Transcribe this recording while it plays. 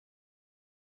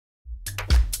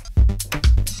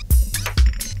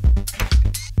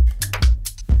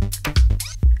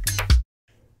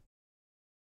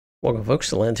Welcome, folks,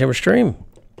 to Land Timber Stream.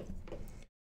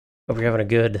 Hope you're having a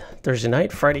good Thursday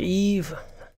night, Friday Eve,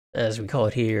 as we call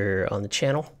it here on the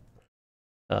channel.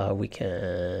 We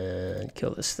can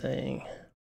kill this thing.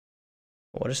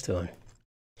 What it's doing.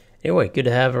 Anyway, good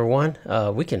to have everyone.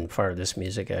 We can fire this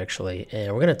music, actually,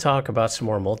 and we're going to talk about some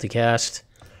more multicast.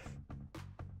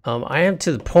 I am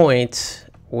to the point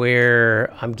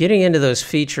where I'm getting into those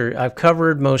features. I've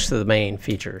covered most of the main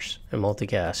features in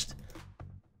multicast.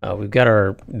 We've got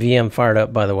our VM fired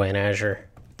up, by the way, in Azure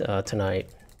tonight.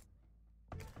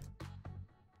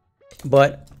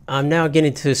 But I'm now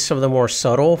getting to some of the more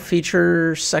subtle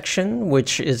feature section,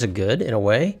 which is a good in a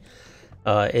way.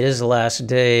 It is the last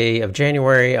day of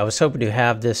January. I was hoping to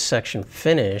have this section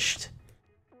finished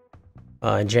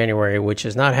in January, which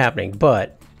is not happening,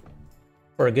 but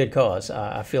for a good cause.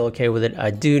 I feel okay with it. I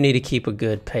do need to keep a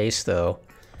good pace, though.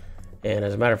 And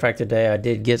as a matter of fact, today I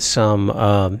did get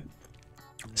some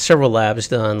several labs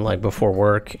done, like before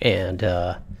work, and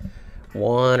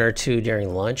one or two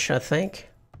during lunch, I think.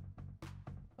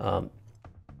 And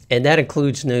that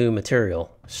includes new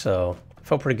material, so I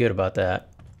felt pretty good about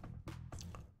that.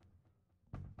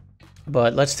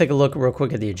 But let's take a look real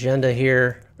quick at the agenda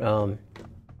here.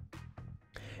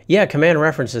 Yeah, command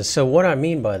references. So what I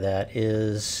mean by that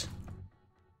is,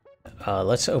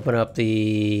 let's open up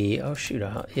the, oh shoot,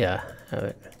 yeah, have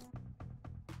it.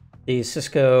 The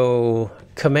Cisco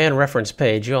command reference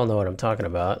page. You all know what I'm talking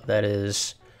about. That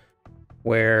is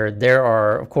where there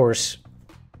are, of course,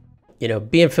 you know,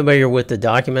 being familiar with the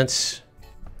documents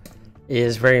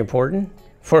is very important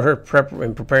for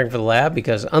preparing for the lab,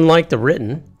 because unlike the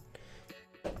written,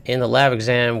 in the lab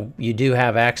exam, you do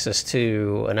have access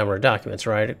to a number of documents,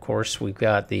 right? Of course, we've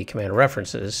got the command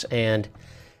references, and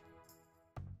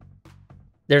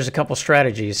there's a couple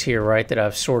strategies here, right, that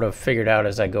I've sort of figured out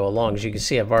as I go along. As you can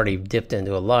see, I've already dipped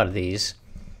into a lot of these.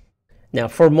 Now,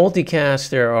 for multicast,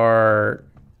 there are,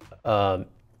 I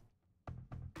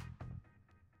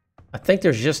think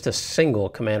there's just a single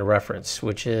command reference,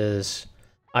 which is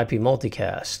IP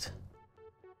multicast.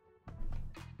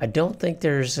 I don't think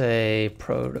there's a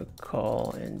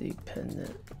protocol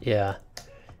independent. Yeah.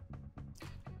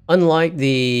 Unlike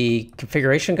the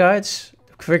configuration guides,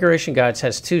 configuration guides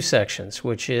has two sections,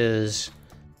 which is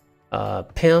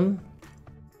PIM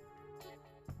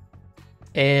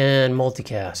and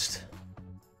multicast.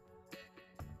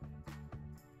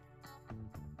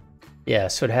 Yeah,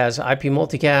 so it has IP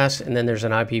multicast, and then there's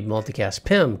an IP multicast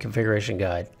PIM configuration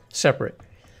guide, separate.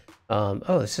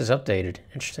 Oh, this is updated.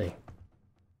 Interesting.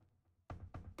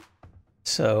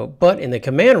 So, but in the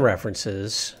command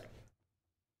references,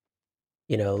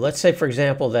 you know, let's say, for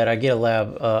example, that I get a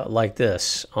lab like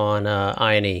this on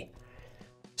INE.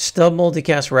 Stub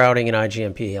multicast routing and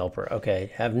IGMP helper.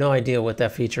 Okay, have no idea what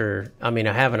that feature, I mean,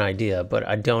 I have an idea, but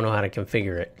I don't know how to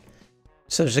configure it.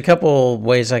 So there's a couple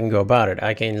ways I can go about it.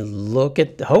 I can look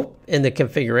at, hope in the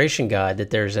configuration guide that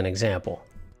there's an example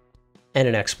and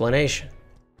an explanation,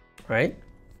 right?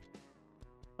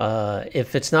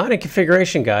 If it's not in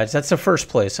configuration guides, that's the first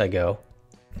place I go.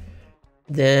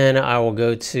 Then I will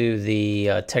go to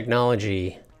the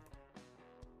technology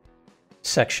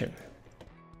section,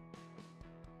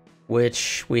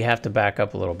 which we have to back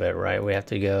up a little bit, right? We have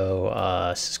to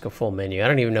go Cisco full menu. I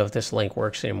don't even know if this link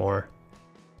works anymore.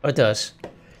 Oh, it does.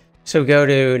 So go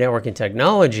to networking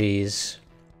technologies,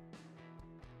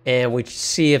 and we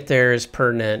see if there's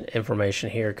pertinent information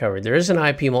here covered. There is an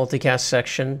IP multicast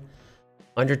section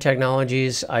under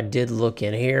technologies. I did look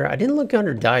in here. I didn't look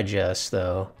under digest,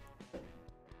 though.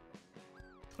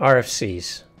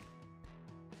 RFCs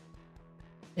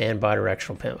and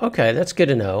bidirectional PIM. Okay, that's good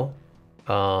to know.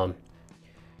 I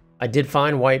did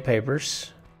find white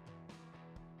papers.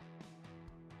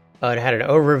 It had an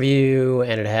overview,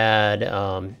 and it had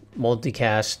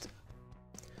multicast.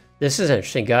 This is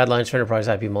interesting. Guidelines for enterprise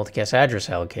IP multicast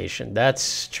address allocation.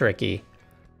 That's tricky.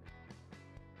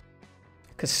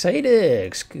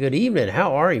 Casadix, good evening.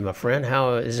 How are you, my friend?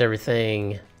 How is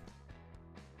everything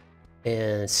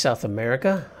in South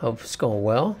America? Hope it's going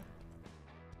well.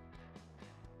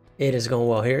 It is going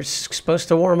well here. It's supposed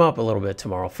to warm up a little bit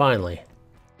tomorrow, finally.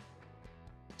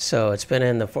 So it's been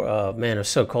in the, man, it was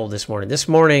so cold this morning. This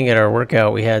morning at our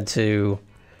workout, we had to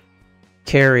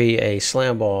carry a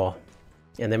slam ball,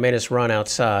 and they made us run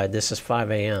outside. This is 5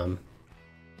 a.m.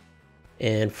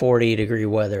 in 40-degree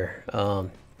weather.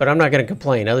 But I'm not going to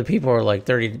complain. Other people are like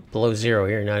 30 below zero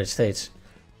here in the United States.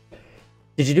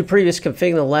 Did you do previous config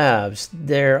in the labs?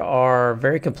 There are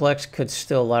very complex, could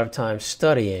still a lot of time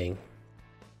studying.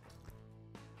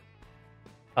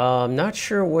 I'm not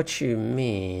sure what you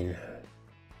mean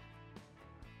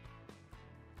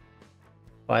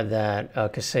by that,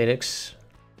 Casadix.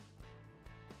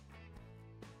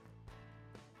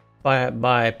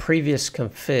 by previous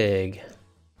config.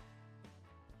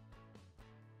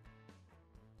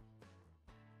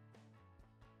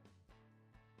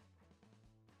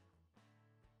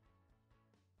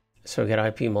 So we got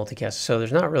IP multicast. So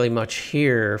there's not really much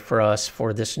here for us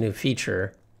for this new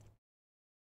feature.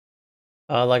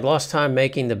 Like lost time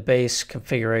making the base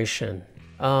configuration.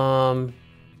 Are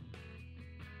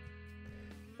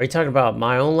you talking about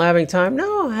my own labbing time?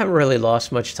 No, I haven't really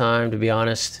lost much time, to be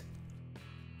honest.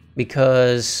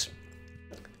 Because,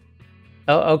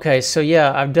 oh, okay, so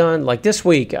yeah, I've done, like this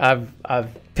week, I've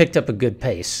picked up a good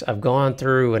pace. I've gone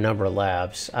through a number of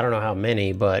labs. I don't know how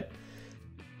many, but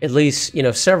at least, you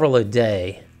know, several a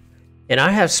day. And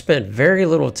I have spent very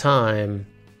little time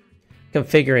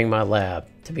configuring my lab,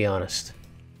 to be honest.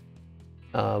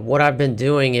 What I've been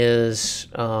doing is,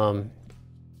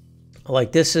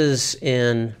 like this is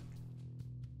in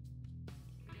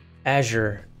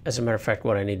Azure, as a matter of fact,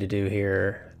 what I need to do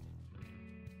here.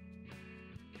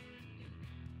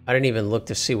 I didn't even look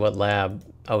to see what lab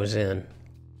I was in.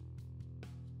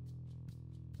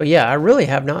 But yeah, I really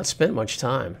have not spent much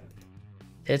time.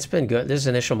 It's been good. This is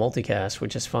initial multicast,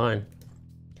 which is fine.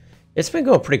 It's been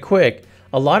going pretty quick.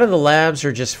 A lot of the labs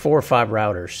are just 4 or 5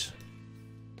 routers.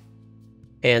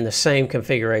 And the same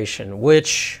configuration,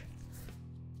 which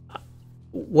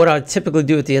what I typically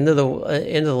do at the end of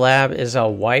the lab is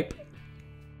I'll wipe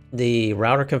the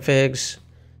router configs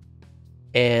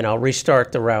and I'll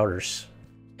restart the routers.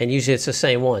 And usually it's the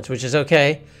same ones, which is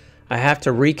okay. I have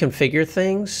to reconfigure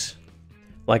things.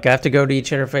 Like I have to go to each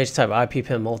interface, type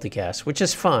IPPIM multicast, which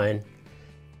is fine.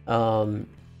 Or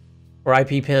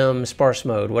IPPIM sparse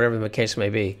mode, whatever the case may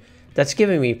be. That's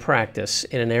giving me practice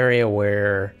in an area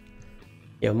where,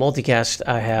 you know, multicast,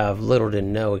 I have little to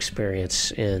no experience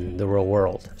in the real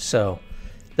world. So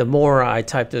the more I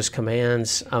type those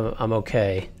commands, I'm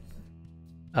okay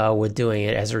with doing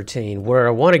it as a routine. Where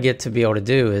I want to get to be able to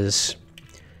do is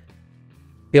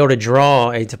be able to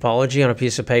draw a topology on a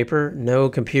piece of paper, no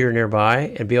computer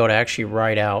nearby, and be able to actually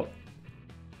write out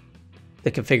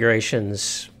the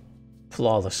configurations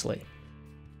flawlessly.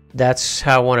 That's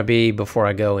how I want to be before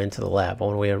I go into the lab. I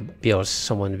want to be able to,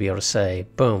 someone to be able to say,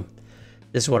 boom,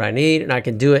 this is what I need, and I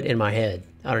can do it in my head.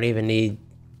 I don't even need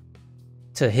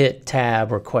to hit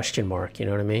tab or question mark, you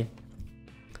know what I mean?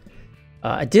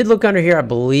 I did look under here, I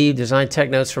believe, design tech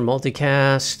notes for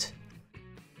multicast.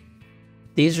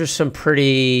 These are some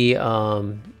pretty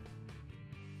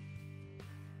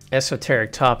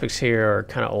esoteric topics here, or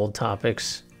kind of old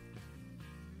topics.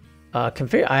 I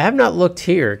have not looked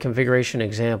here, configuration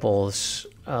examples.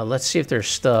 Let's see if there's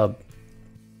Stub.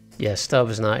 Yeah, Stub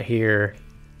is not here.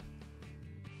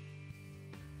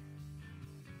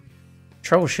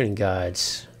 Troubleshooting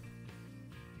guides.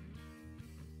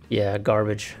 Yeah,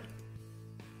 garbage.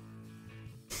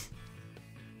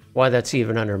 Why that's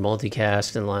even under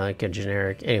multicast and like a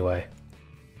generic. Anyway.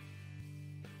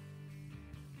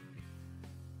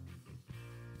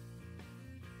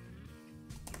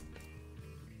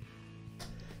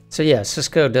 So yeah,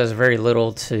 Cisco does very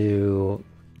little to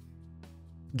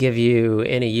give you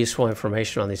any useful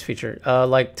information on these features.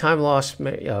 Like time loss.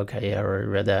 Okay, yeah, I already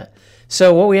read that.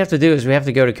 So what we have to do is we have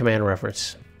to go to command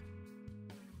reference.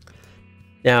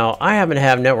 Now, I happen to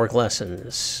have network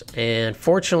lessons, and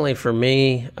fortunately for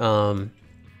me,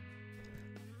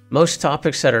 most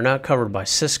topics that are not covered by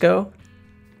Cisco,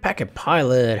 Packet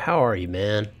Pilot, how are you,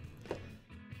 man?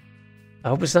 I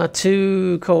hope it's not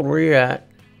too cold where you're at.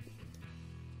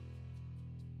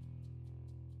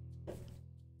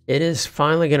 It is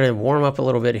finally going to warm up a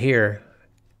little bit here.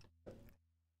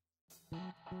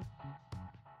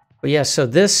 But yeah, so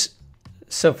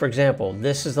for example,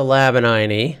 this is the lab in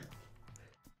INE.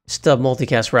 Stub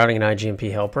multicast routing and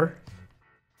IGMP helper.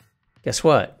 Guess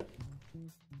what?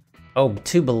 Oh,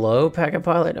 2 below Packet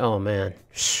Pilot? Oh man.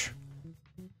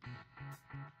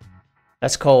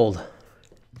 That's cold.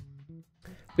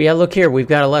 But yeah, look here. We've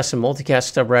got a lesson, multicast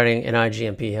stub routing and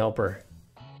IGMP helper.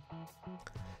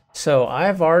 So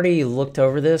I've already looked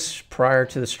over this prior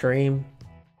to the stream.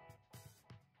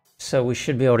 So we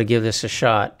should be able to give this a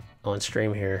shot on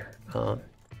stream here.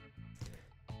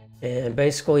 And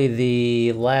basically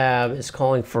the lab is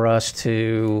calling for us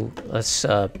to, let's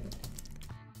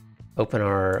open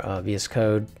our VS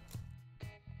Code.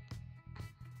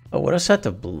 Oh, what else that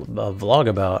to vlog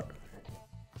about?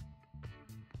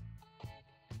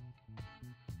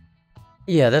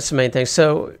 Yeah, that's the main thing.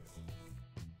 So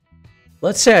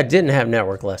let's say I didn't have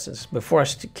network lessons. Before I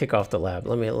kick off the lab,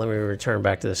 let me return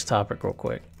back to this topic real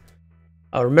quick.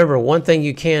 Remember, one thing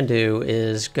you can do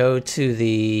is go to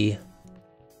the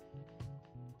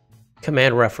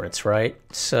command reference, right?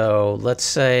 So let's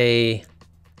say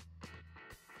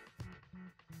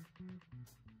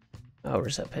Oh,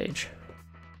 where's that page?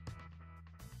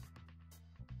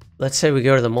 Let's say we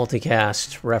go to the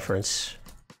multicast reference,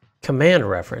 command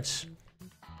reference.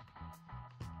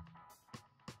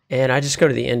 And I just go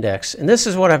to the index. And this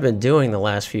is what I've been doing the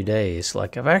last few days.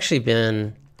 Like, I've actually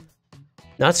been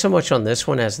not so much on this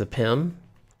one as the PIM.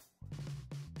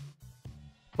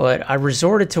 But I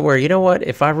resorted to where, you know what,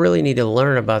 if I really need to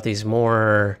learn about these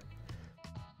more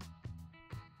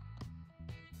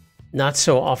not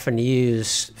so often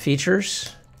used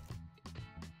features,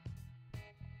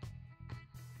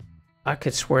 I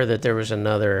could swear that there was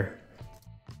another.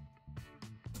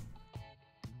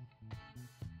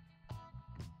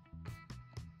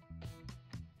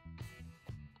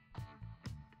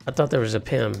 I thought there was a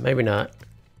PIM, maybe not.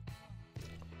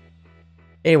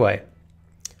 Anyway,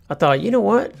 I thought, you know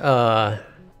what?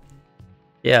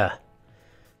 Yeah.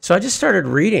 So I just started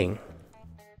reading.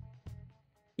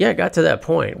 Yeah, I got to that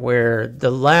point where the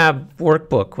lab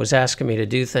workbook was asking me to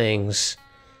do things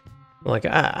like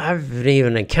I haven't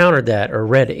even encountered that or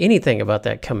read anything about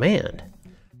that command.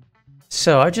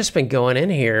 So I've just been going in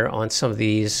here on some of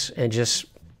these and just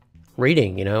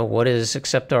reading, you know, what is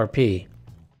accept RP?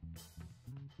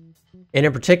 And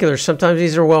in particular, sometimes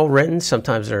these are well written,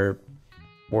 sometimes they're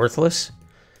worthless.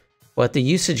 But the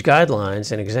usage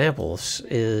guidelines and examples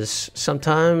is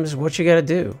sometimes what you got to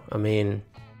do. I mean,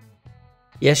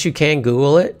 yes, you can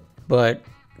Google it, but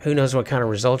who knows what kind of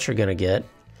results you're going to get.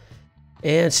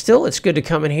 And still, it's good to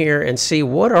come in here and see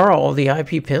what are all the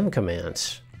IPPIM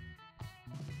commands.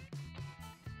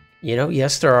 You know,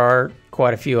 yes, there are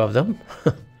quite a few of them.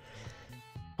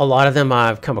 A lot of them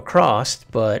I've come across,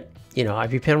 but, you know,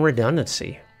 IPPIM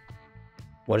redundancy.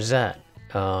 What is that?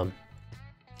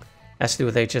 Has to do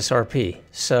with HSRP.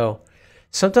 So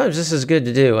sometimes this is good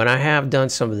to do, and I have done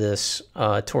some of this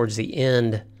towards the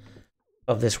end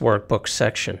of this workbook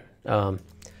section.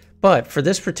 But for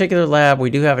this particular lab,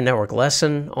 we do have a network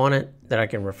lesson on it that I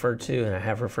can refer to, and I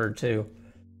have referred to.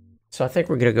 So I think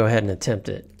we're going to go ahead and attempt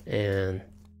it. And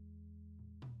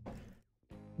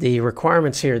the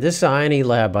requirements here, this is INE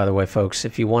lab, by the way, folks.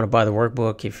 If you want to buy the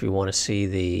workbook, if you want to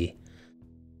see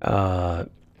the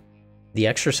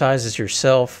exercises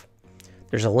yourself,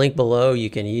 there's a link below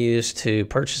you can use to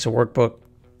purchase a workbook.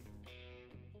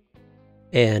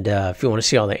 And if you want to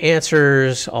see all the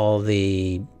answers, all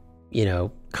the, you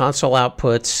know, console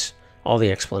outputs, all the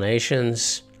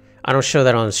explanations. I don't show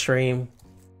that on the stream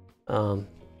for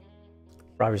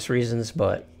obvious reasons,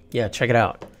 but yeah, check it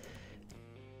out.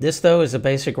 This, though, is a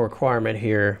basic requirement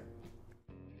here.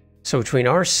 So between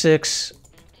R6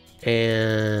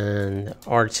 and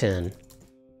R10,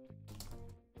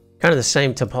 kind of the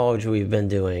same topology we've been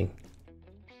doing,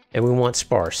 and we want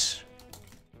sparse.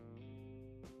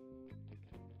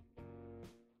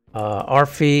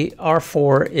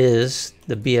 R4 is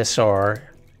the BSR,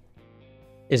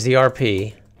 is the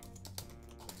RP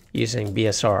using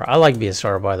BSR. I like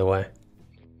BSR, by the way.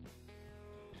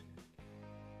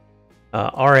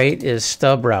 R8 is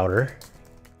stub router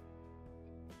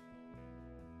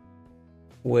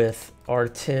with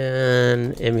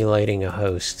R10 emulating a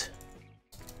host.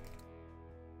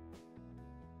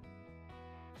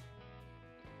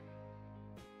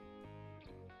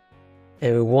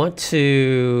 And we want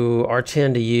to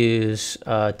R10 to use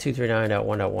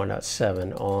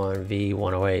 239.1.1.7 on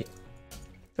V108.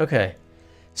 Okay,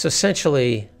 so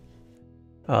essentially,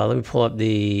 let me pull up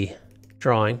the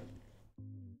drawing.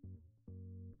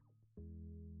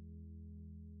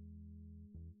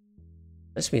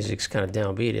 This music's kind of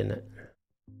downbeat, isn't it?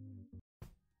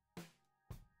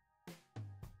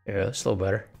 Yeah, that's a little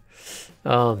better.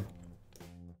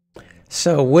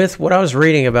 So with what I was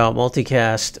reading about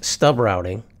multicast stub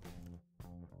routing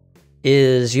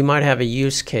is you might have a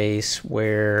use case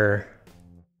where,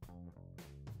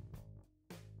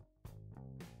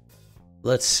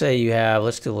 let's say you have,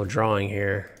 let's do a little drawing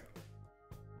here.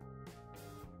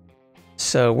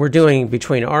 So we're doing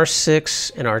between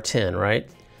R6 and R10, right?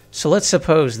 So let's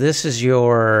suppose this is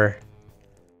your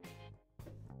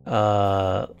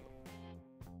like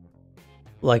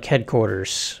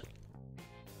headquarters.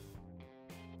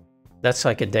 That's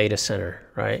like a data center,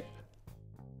 right?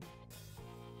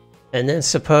 And then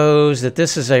suppose that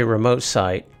this is a remote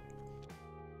site.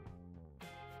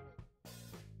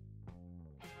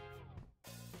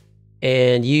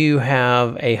 And you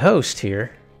have a host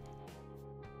here.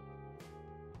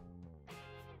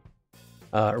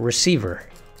 Receiver.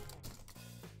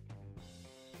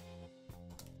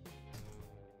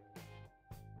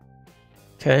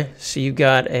 Okay, so you've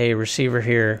got a receiver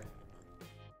here.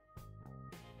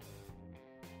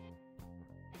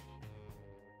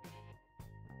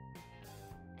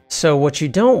 So what you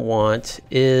don't want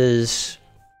is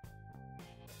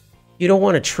you don't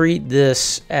want to treat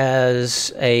this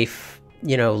as a,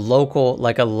 you know, local,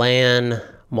 like a LAN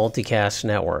multicast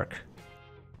network.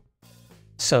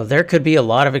 So there could be a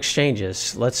lot of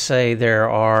exchanges. Let's say there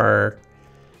are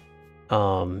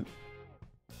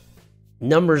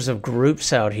numbers of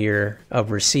groups out here of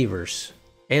receivers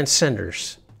and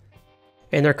senders.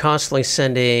 And they're constantly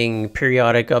sending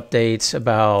periodic updates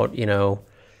about, you know,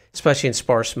 especially in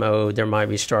sparse mode, there might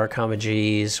be star comma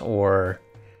Gs, or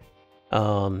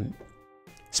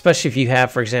especially if you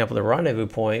have, for example, the rendezvous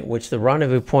point, which the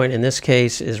rendezvous point in this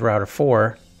case is router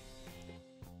 4.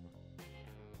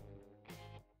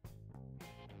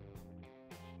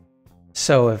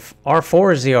 So if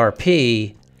R4 is the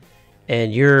RP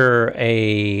and you're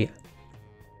a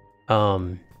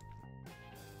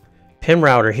pin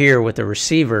router here with the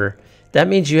receiver, that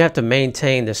means you have to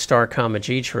maintain the star comma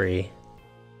G tree.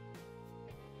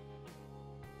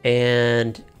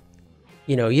 And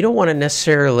you know, you don't want to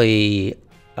necessarily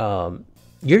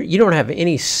you don't have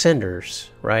any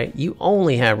senders, right? You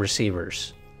only have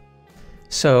receivers.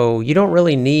 So you don't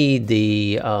really need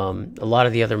the a lot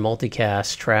of the other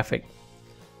multicast traffic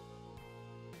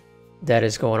that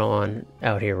is going on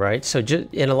out here, right? So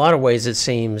just, in a lot of ways, it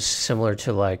seems similar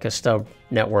to like a stub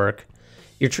network.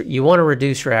 You want to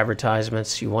reduce your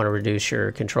advertisements, you want to reduce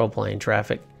your control plane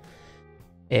traffic,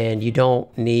 and you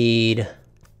don't need,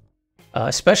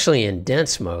 especially in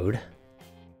dense mode,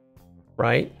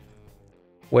 right?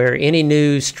 Where any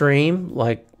new stream,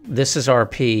 like this is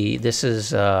RP, this is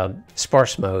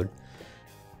sparse mode,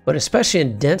 but especially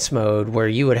in dense mode where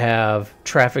you would have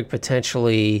traffic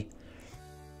potentially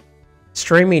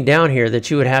streaming down here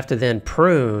that you would have to then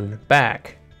prune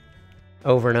back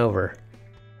over and over.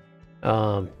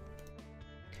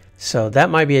 So that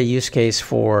might be a use case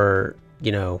for,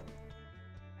 you know,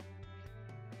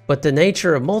 but the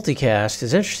nature of multicast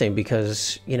is interesting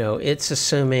because, you know, it's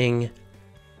assuming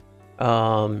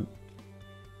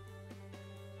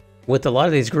with a lot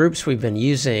of these groups we've been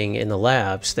using in the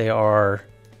labs, they are,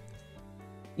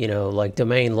 you know, like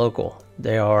domain local.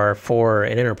 They are for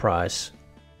an enterprise.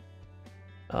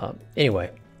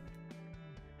 Anyway,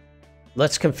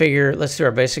 let's do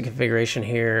our basic configuration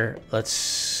here.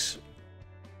 Let's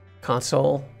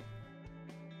console,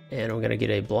 and I'm gonna get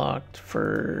a blocked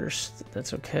first.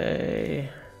 That's okay.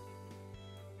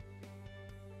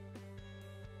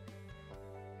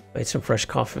 Made some fresh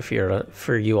coffee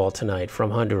for you all tonight from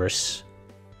Honduras.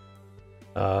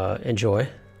 Enjoy.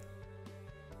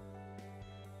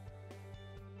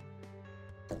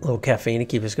 A little caffeine to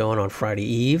keep us going on Friday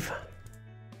Eve.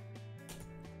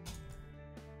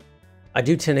 I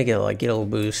do tend to get a little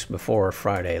boost before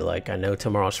Friday. Like I know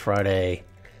tomorrow's Friday,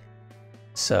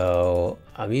 so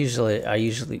I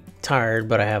usually tired,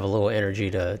 but I have a little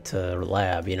energy to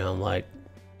lab. You know, I'm like,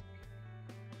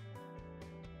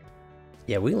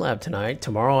 yeah, we lab tonight.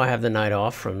 Tomorrow I have the night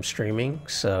off from streaming,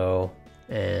 so,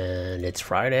 and it's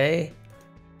Friday.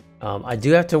 I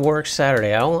do have to work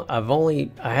Saturday.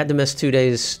 I had to miss 2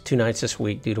 nights this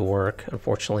week due to work,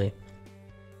 unfortunately.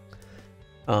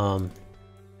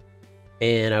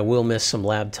 And I will miss some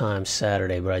lab time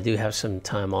Saturday, but I do have some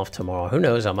time off tomorrow. Who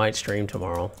knows? I might stream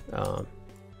tomorrow.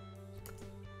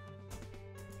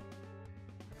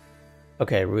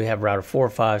 Okay, we have router 4,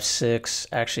 5, 6.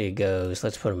 Actually, it goes.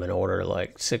 Let's put them in order,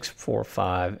 like 6, 4,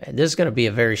 5. And this is going to be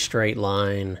a very straight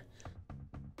line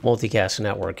multicast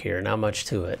network here. Not much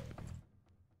to it.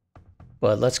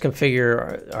 But let's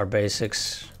configure our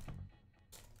basics.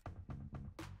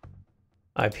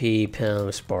 IP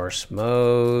PIM sparse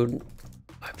mode.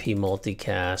 IP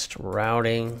multicast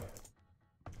routing.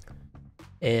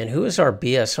 And who is our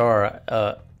BSR?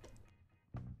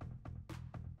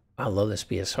 I love this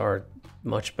BSR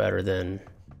much better than,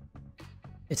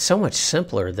 it's so much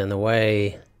simpler than the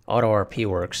way auto RP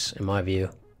works in my view.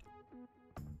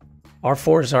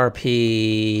 R4 is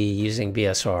RP using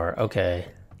BSR. Okay.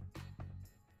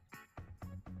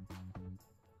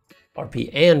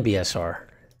 RP and BSR.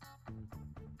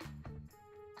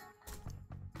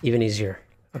 Even easier.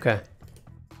 Okay.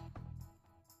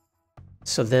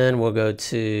 So then we'll go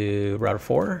to router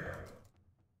 4.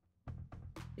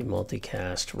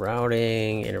 Multicast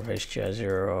routing, interface J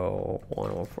 0, 1,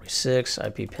 146,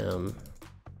 IP PIM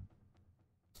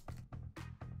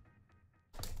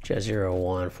J 0,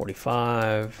 1,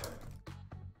 45,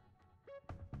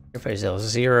 interface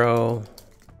L0,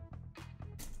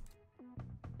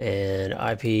 and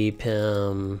IP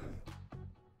PIM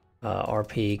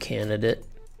RP candidate.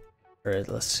 All right,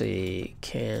 let's see,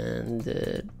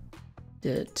 candidate.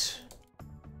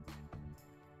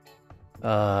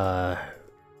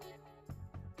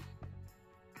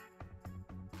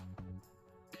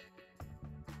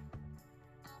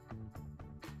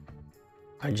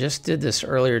 I just did this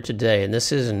earlier today, and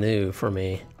this is new for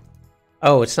me.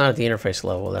 Oh, it's not at the interface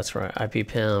level. That's right. IP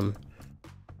PIM,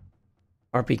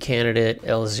 RP candidate,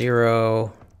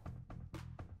 L0.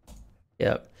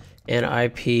 Yep. And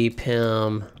IP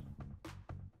PIM,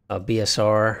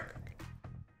 BSR,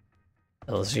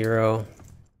 L0.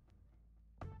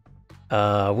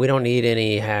 We don't need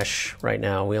any hash right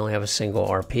now. We only have a single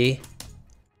RP.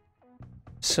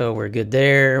 So we're good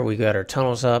there. We got our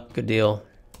tunnels up. Good deal.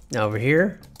 Now over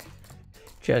here,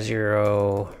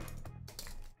 Jazz0,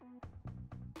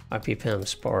 IP PIM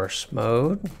sparse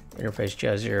mode, interface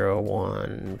Jazz0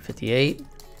 158,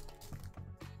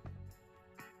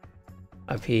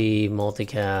 IP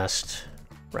multicast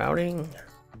routing.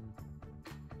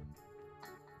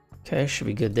 Okay, should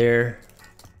be good there.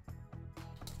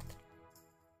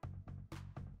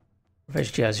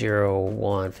 Interface Jazz0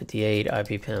 158,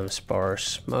 IP PIM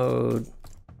sparse mode.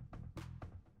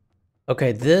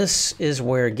 Okay, this is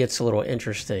where it gets a little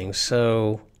interesting.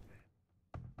 So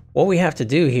what we have to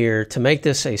do here to make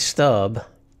this a stub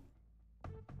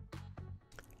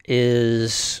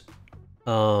is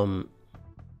router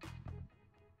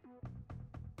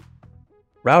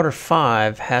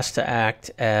 5 has to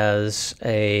act as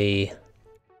a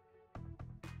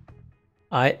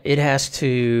it has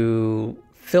to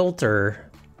filter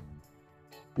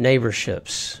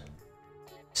neighborships.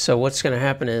 So what's going to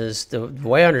happen is, the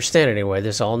way I understand it anyway,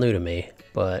 this is all new to me,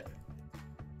 but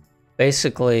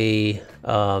basically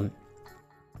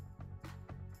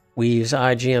we use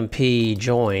IGMP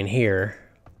join here,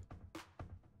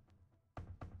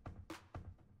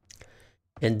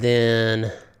 and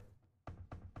then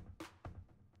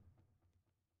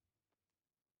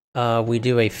we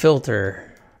do a filter.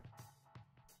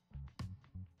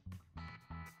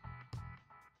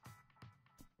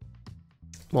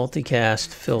 Multicast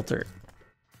filter.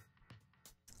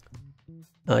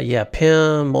 Yeah,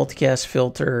 PIM, multicast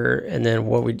filter, and then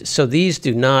what we... So these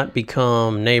do not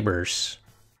become neighbors.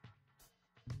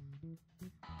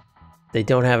 They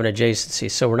don't have an adjacency,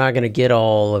 so we're not going to get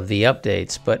all of the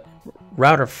updates, but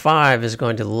router 5 is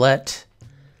going to let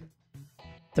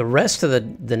the rest of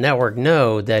the network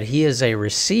know that he is a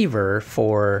receiver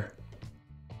for...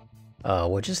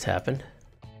 what just happened?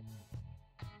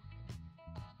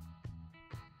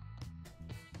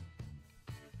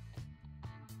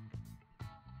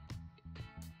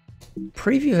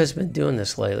 Preview has been doing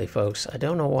this lately, folks. I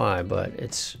don't know why, but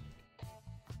it's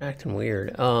acting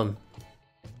weird.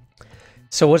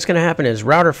 So what's going to happen is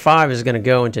router 5 is going to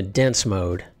go into dense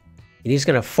mode. And he's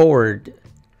going to forward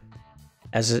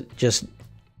as it just...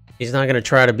 He's not going to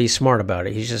try to be smart about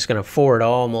it. He's just going to forward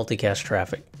all multicast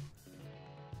traffic.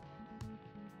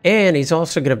 And he's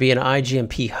also going to be an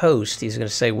IGMP host. He's going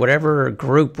to say whatever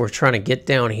group we're trying to get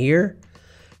down here,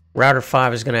 router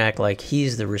 5 is going to act like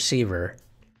he's the receiver,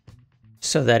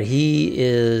 so that he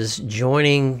is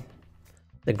joining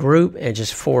the group and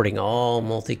just forwarding all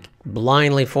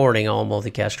blindly forwarding all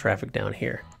multicast traffic down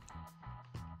here.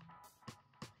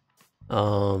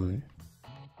 And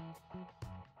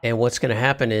what's going to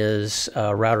happen is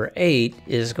router 8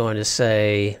 is going to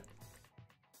say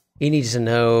he needs to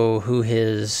know who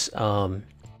his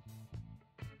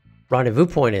rendezvous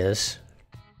point is,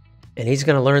 and he's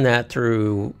going to learn that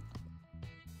through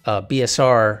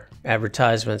BSR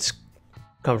advertisements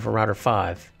coming from router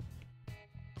 5.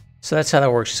 So that's how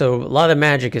that works. So a lot of the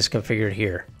magic is configured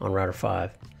here on router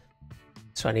 5.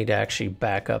 So I need to actually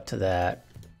back up to that.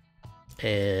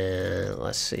 And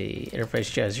let's see,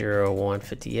 interface Jazz0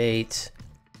 158.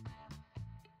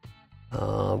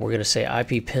 We're going to say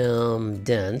IP PIM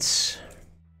dense.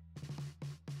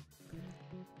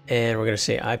 And we're going to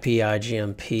say IP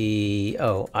IGMP,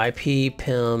 IP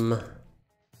PIM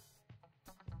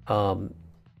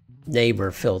neighbor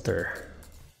filter.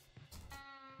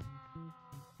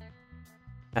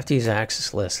 I have to use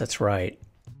access list, that's right.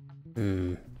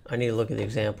 I need to look at the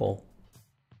example.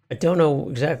 I don't know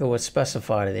exactly what's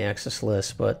specified in the access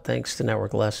list, but thanks to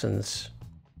Network Lessons.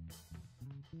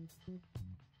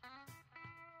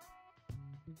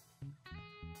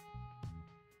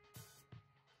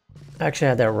 I actually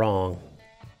had that wrong.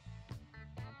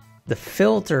 The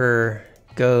filter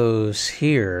goes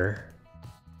here,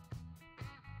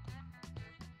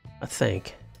 I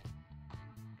think.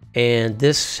 And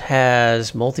this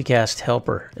has multicast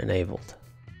helper enabled.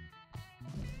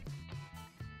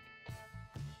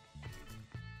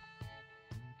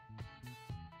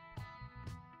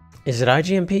 Is it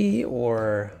IGMP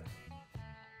or...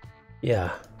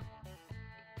 Yeah.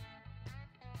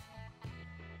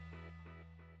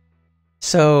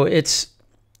 So it's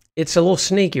a little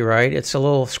sneaky, right? It's a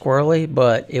little squirrely,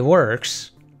 but it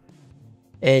works.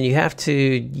 And you have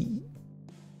to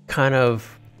kind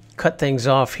of cut things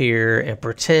off here and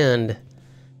pretend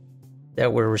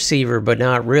that we're a receiver, but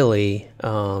not really.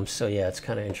 So yeah, it's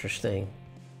kind of interesting.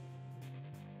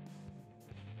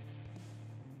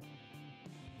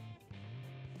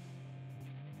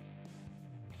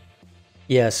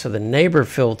 Yeah, so the neighbor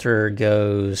filter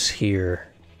goes here.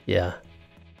 Yeah.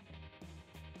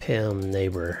 PIM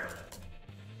neighbor.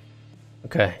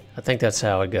 Okay, I think that's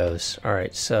how it goes. All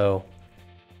right, so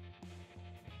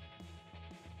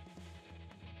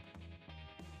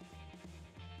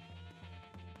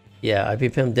yeah,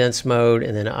 IPPIM dense mode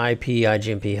and then IP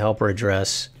IGMP helper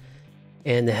address.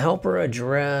 And the helper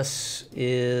address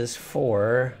is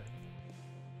for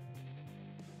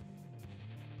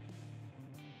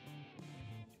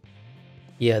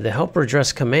the helper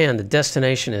address command, the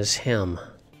destination is him.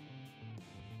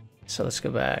 So let's go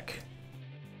back.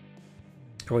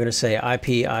 We're going to say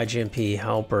IP IGMP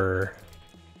helper.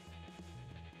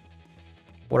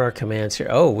 What are our commands here?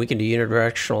 Oh, we can do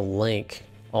unidirectional link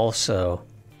also.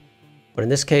 But in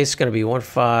this case, it's going to be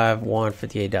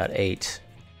 151.58.8.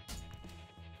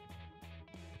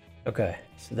 Okay,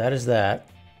 so that is that.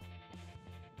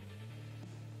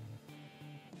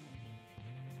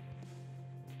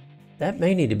 That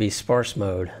may need to be sparse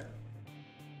mode.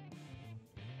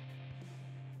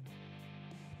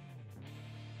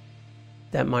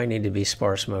 That might need to be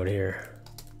sparse mode here.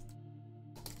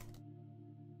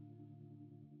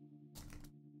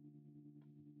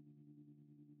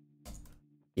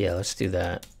 Yeah, let's do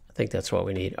that. I think that's what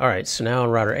we need. All right, so now on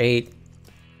router 8,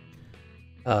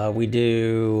 we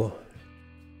do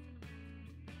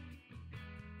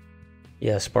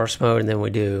sparse mode, and then we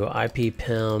do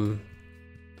IPPIM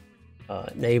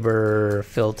neighbor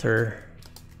filter.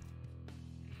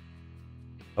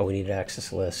 Oh, we need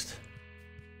access list.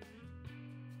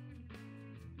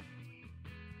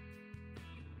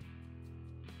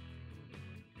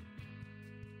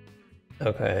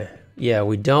 Okay. Yeah,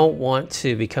 we don't want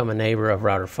to become a neighbor of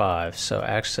router 5. So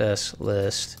access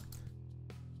list,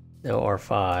 no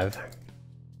R5.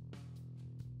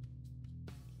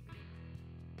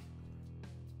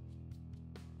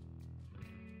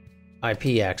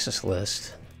 IP access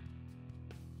list,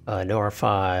 no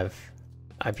R5.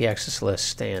 IP access list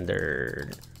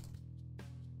standard.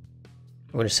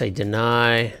 I'm going to say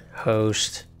deny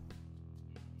host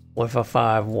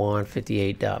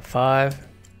 155.158.5.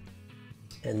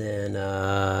 And then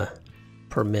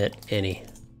permit any.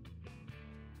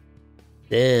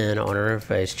 Then on our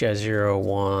interface,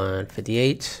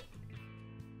 jazz0158,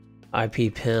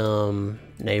 IPPIM,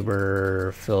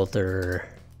 neighbor, filter,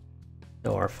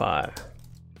 no R5.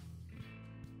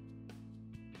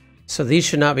 So these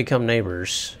should not become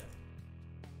neighbors.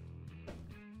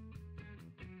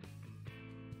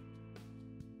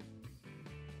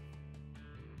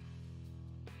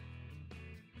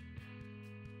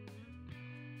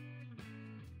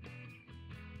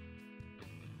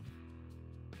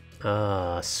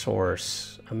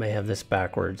 Source. I may have this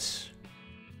backwards.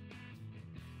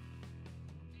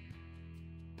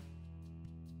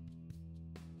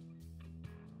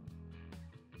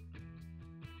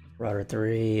 Router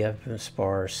 3, IPPIM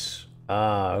sparse.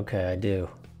 Okay, I do.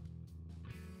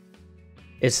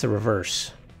 It's the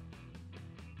reverse.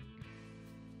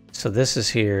 So this is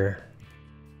here.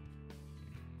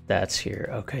 That's here.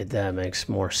 Okay, that makes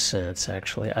more sense,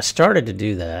 actually. I started to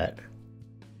do that.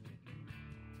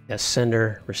 Yeah,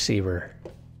 sender, receiver.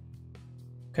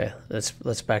 Okay,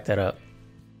 let's back that up.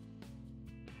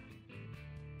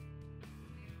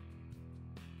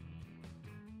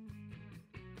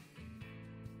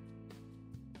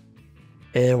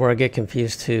 And where I get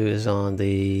confused too is on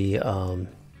the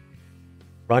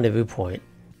rendezvous point.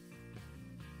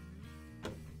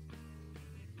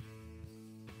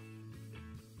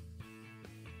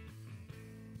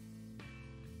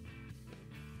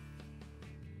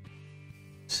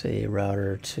 See,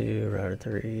 router 2, router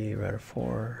 3, router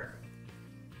 4.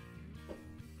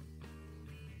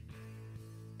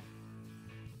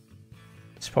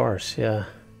 Sparse, yeah.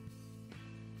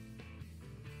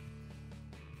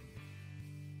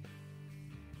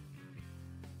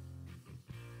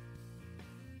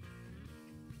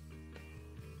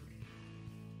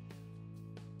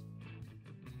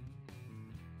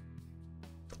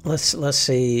 Let's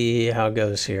see how it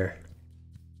goes here.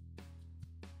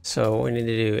 So we need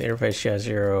to do interface jazz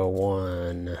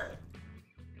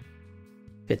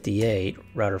 0158.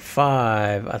 Router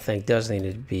 5, I think, does need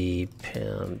to be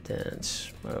PIM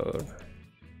dense mode.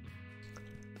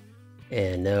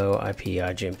 And no IP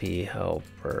IGMP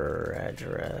helper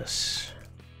address.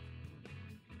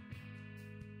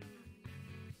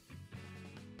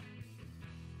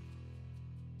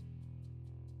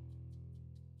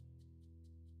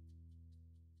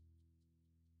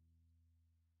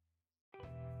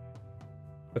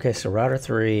 Okay, so router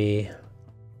 3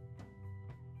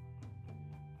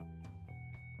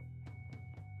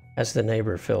 has the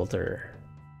neighbor filter.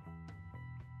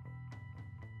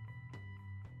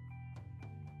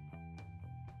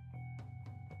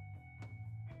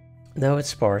 No, it's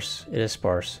sparse. It is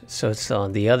sparse. So it's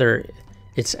on the other,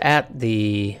 it's at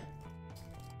the,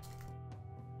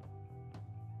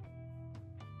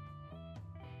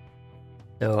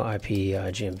 no IP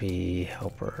IGMP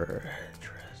helper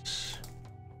address.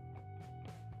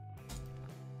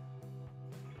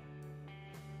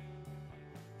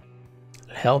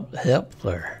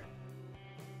 Helper.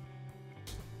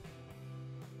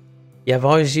 Yeah, I've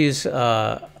always used,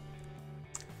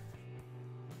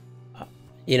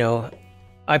 you know,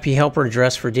 IP helper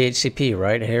address for DHCP,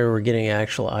 right? Here we're getting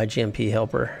actual IGMP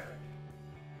helper.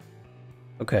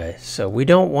 Okay, so we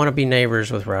don't want to be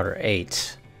neighbors with router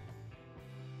 8.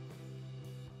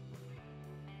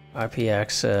 IP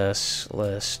access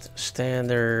list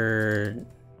standard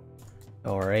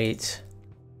R8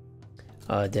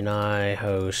 deny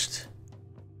host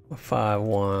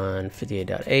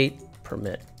 5158.8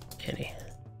 permit any.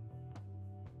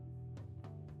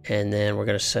 And then we're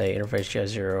going to say interface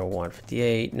JS0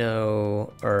 158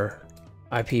 no, or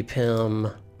IP PIM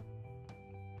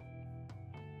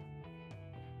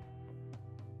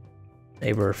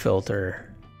neighbor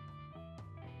filter.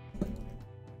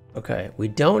 Okay, we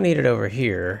don't need it over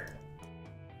here.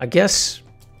 I guess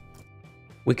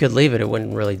we could leave it. It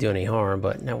wouldn't really do any harm,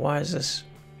 but now why is this?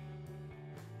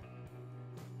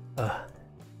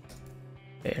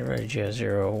 Interface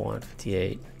JS0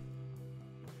 158.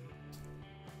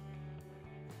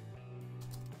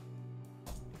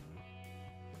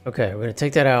 Okay, we're going to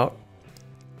take that out.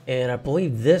 And I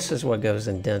believe this is what goes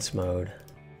in dense mode.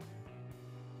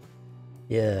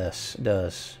 Yes, it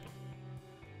does.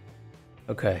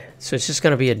 Okay, so it's just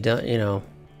going to be a, you know.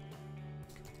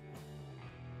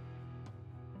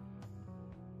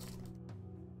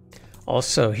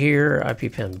 Also here,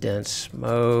 IPPM dense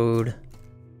mode.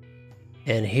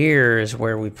 And here is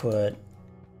where we put,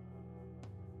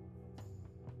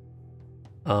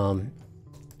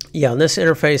 yeah, on this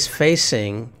interface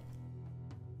facing,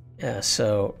 yeah,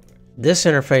 so this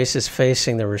interface is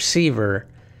facing the receiver,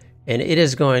 and it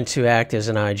is going to act as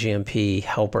an IGMP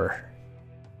helper.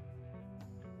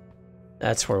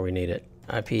 That's where we need it.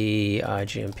 IP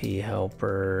IGMP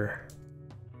helper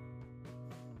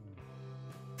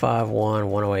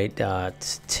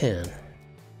 51108.10.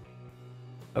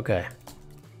 Okay.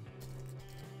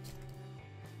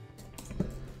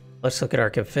 Let's look at our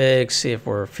config, see if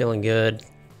we're feeling good.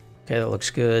 Okay, that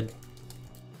looks good.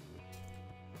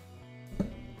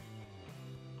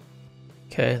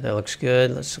 Okay, that looks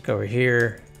good. Let's look over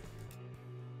here.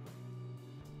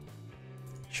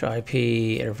 Show IP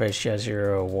interface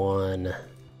JS0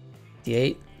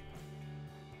 158.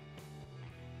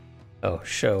 Oh,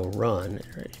 show run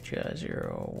interface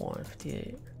JS0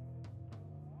 158.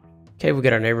 Okay, we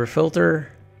got our neighbor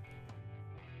filter.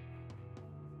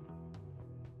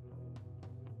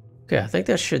 Okay, I think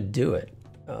that should do it.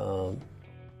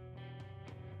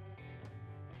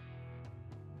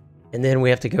 And then we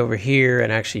have to go over here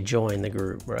and actually join the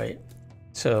group, right?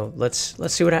 So let's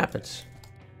see what happens.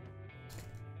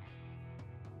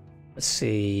 Let's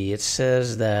see. It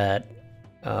says that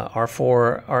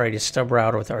R4 R8 is stub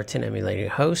router with R10 emulating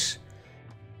hosts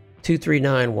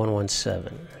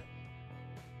 239.117.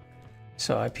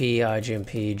 So IP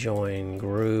IGMP join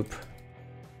group.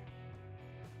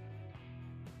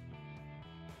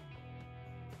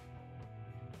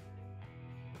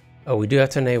 Oh, we do have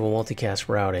to enable multicast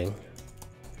routing.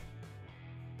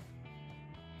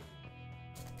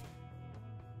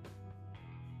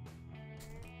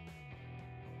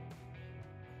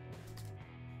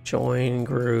 Join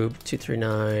group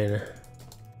 239.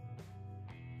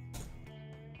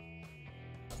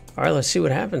 All right, let's see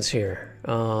what happens here.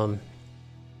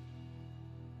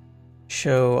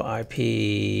 Show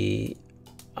IP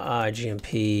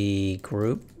IGMP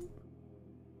group.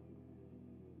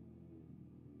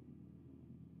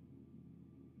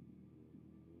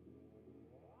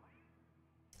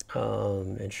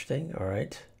 Interesting. All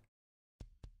right.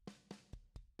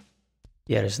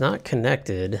 Yeah, it is not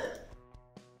connected.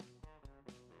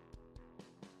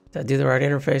 Did I do the right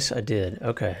interface? I did.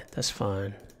 Okay, that's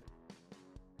fine.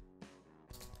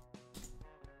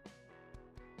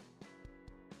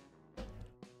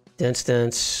 Dense,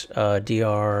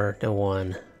 DR, no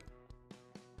one.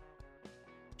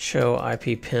 Show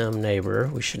IP PIM neighbor.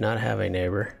 We should not have a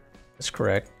neighbor. That's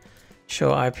correct.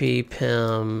 Show IP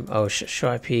PIM. Oh,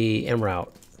 show IP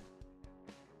mroute.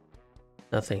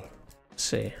 Nothing. Let's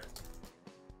see.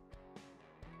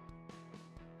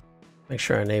 Make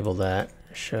sure I enable that.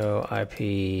 Show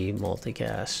IP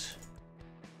multicast.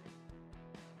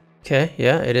 Okay,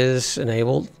 yeah, it is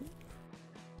enabled.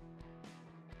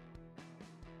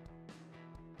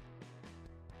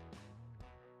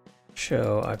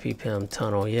 Show IP PIM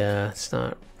tunnel. Yeah, it's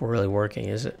not really working,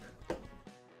 is it?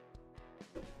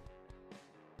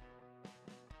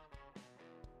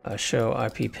 Show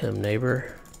IP PIM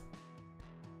neighbor.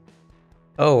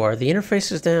 Oh, are the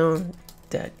interfaces down?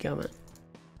 Dadgummit.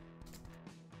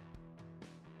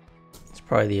 It's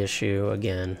probably the issue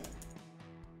again.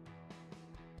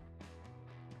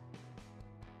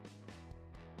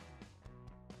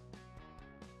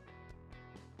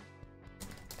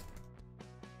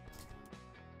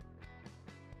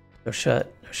 No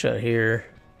shut here.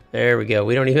 There we go.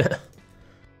 We don't even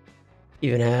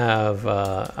have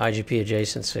IGP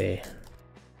adjacency.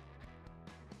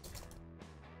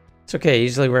 It's okay,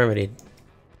 easily remedied.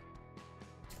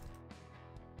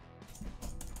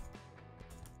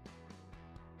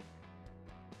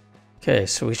 Okay,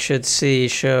 so we should see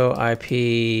show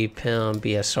IP PIM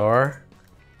BSR.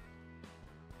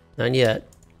 None yet.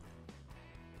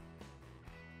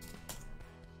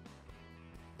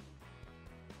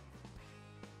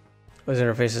 Those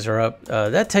interfaces are up.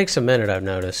 That takes a minute, I've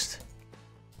noticed.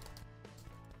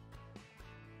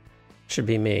 Should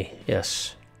be me,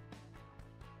 yes.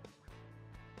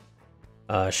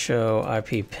 Show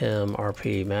IP PIM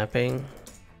RP mapping.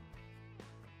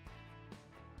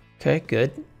 Okay,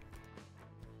 good.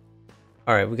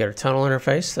 All right, we got a tunnel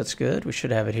interface. That's good. We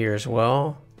should have it here as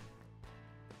well.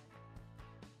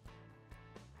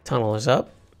 Tunnel is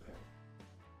up.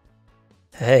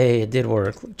 Hey, it did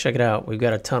work. Check it out. We've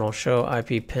got a tunnel. Show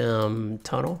IP PIM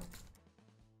tunnel.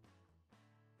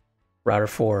 Router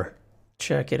 4.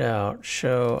 Check it out.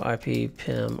 Show IP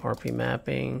PIM RP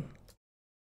mapping.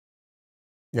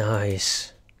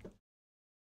 Nice.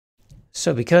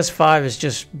 So because 5 is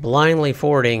just blindly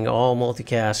forwarding all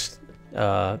multicast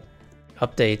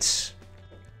updates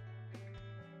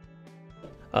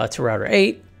to router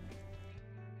 8,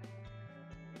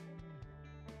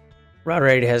 router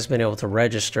 8 has been able to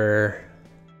register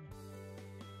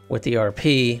with the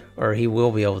RP, or he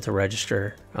will be able to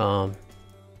register.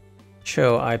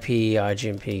 Show IP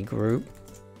IGMP group.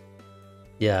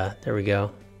 Yeah, there we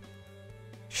go.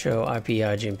 Show IP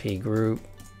IGMP group.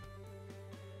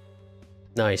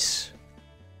 Nice.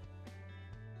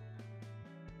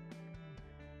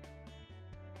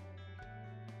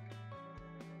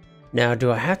 Now,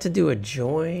 do I have to do a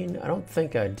join? I don't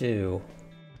think I do.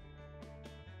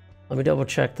 Let me double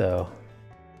check though.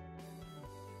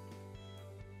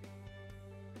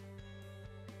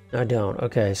 I don't.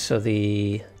 Okay, so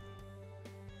the...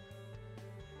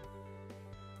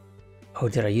 Oh,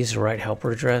 did I use the right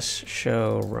helper address?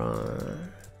 Show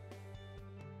run.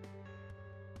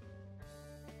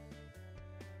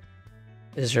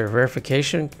 Is there a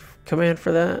verification command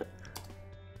for that?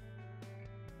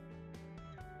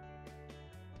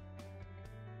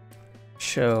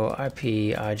 Show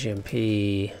IP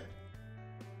IGMP.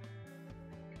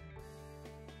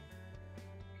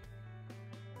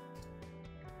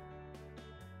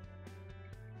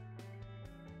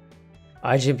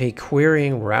 IGMP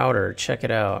querying router. Check it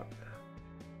out.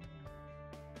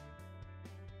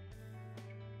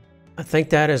 I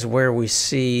think that is where we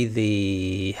see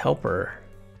the helper.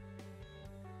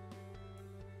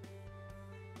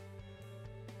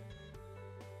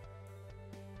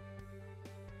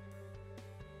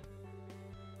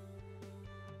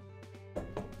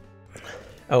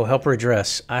 Oh, helper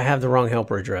address. I have the wrong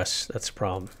helper address. That's the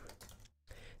problem.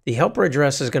 The helper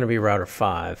address is going to be router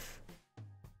 5.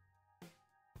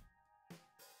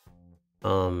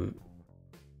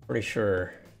 Pretty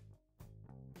sure.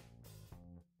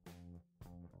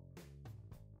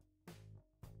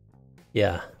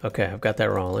 Yeah, okay, I've got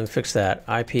that wrong. Let me fix that.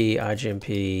 IP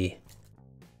IGMP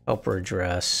helper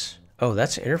address. Oh,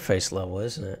 that's interface level,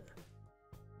 isn't it?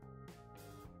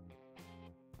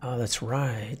 Oh, that's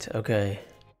right. Okay.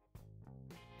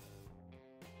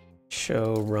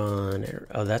 Show run.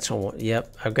 Oh, that's on one.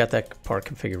 Yep, I've got that part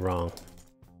configured wrong.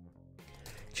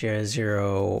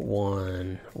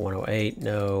 0.1.108,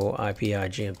 no IP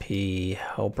IGMP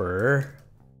helper.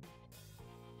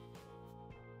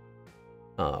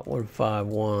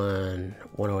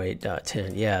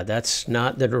 151.108.10. Yeah, that's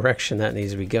not the direction that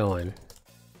needs to be going.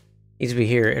 Needs to be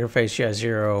here. Interface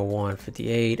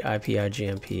 0.158, IP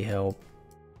IGMP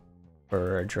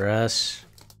helper address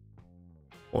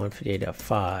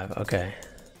 158.5. Okay.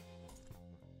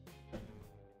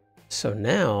 So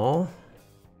now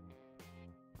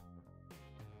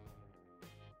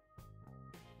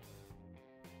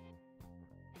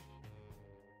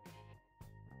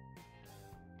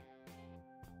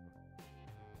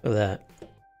Look at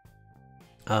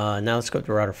that. Now let's go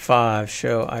to router 5.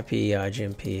 Show IP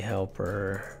IGMP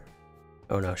helper.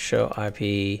 Oh no, show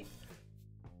IP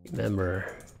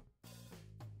member.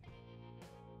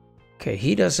 Okay,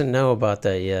 he doesn't know about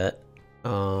that yet.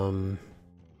 So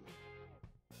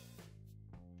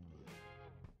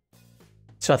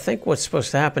I think what's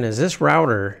supposed to happen is this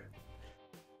router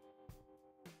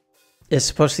is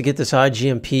supposed to get this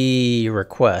IGMP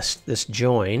request, this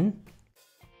join,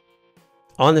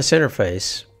 on this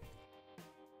interface.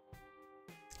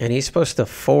 And he's supposed to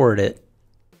forward it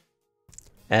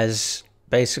as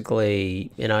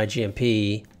basically an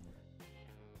IGMP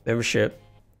membership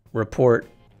report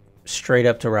straight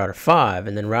up to router 5.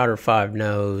 And then router 5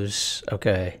 knows,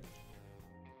 okay,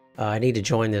 I need to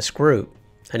join this group.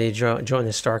 I need to join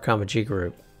the Starcom G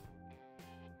group.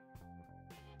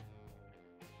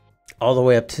 All the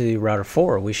way up to router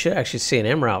 4. We should actually see an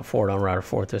mRoute forward on router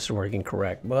 4 if this is working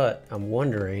correct. But I'm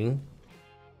wondering...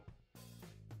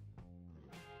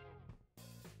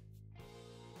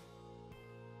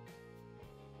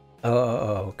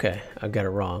 Oh, okay. I've got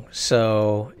it wrong.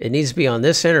 So it needs to be on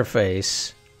this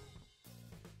interface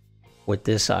with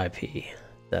this IP.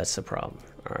 That's the problem.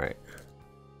 All right.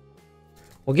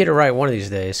 We'll get it right one of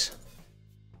these days.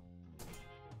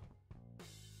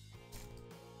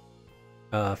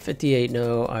 58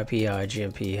 no IP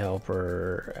IGMP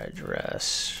helper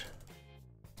address.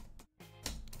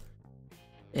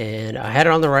 And I had it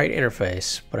on the right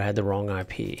interface, but I had the wrong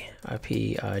IP.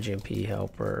 IP IGMP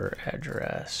helper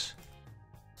address.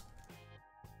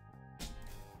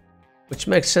 Which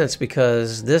makes sense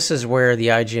because this is where the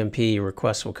IGMP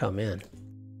request will come in.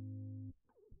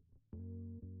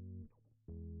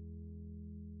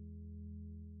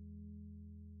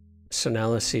 So now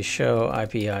let's see, show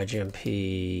IP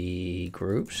IGMP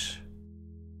groups.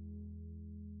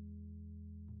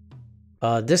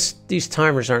 These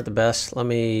timers aren't the best. Let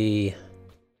me...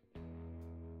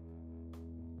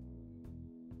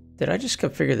 Did I just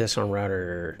configure this on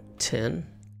router 10?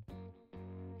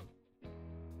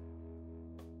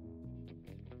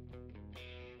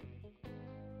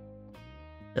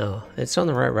 No, it's on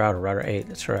the right router, router 8,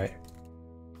 that's right.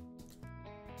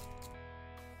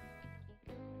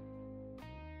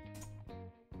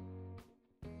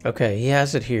 Okay, he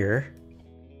has it here.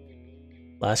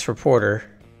 Last reporter.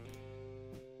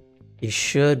 You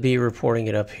should be reporting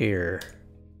it up here.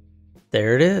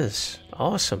 There it is.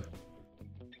 Awesome.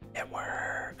 It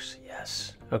works.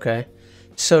 Yes. Okay.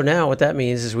 So now what that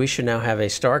means is we should now have a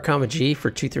Starcom G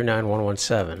for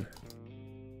 239.117.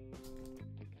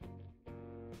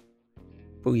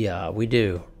 Booyah, we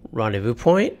do. Rendezvous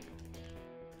point.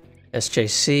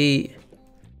 SJC.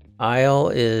 IL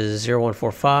is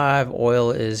 0145.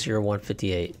 Oil is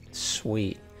 0158.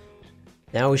 Sweet.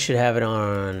 Now we should have it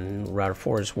on router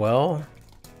 4 as well.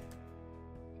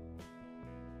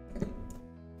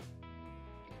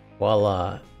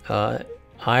 Voila.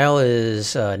 IL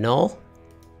is null.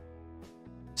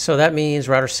 So that means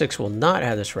router 6 will not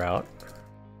have this route.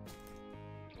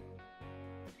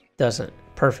 Doesn't.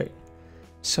 Perfect.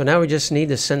 So now we just need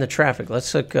to send the traffic.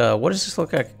 Let's look. What does this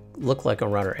look like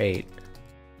on router 8?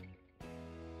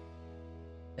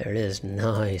 There it is.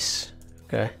 Nice.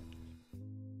 Okay.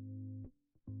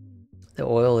 The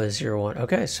oil is 01.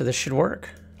 Okay, so this should work.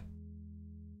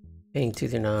 Ping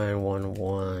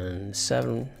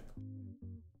 239.117.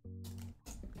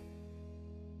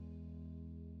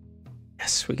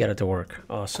 Yes, we got it to work.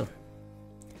 Awesome.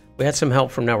 We had some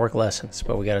help from network lessons,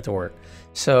 but we got it to work.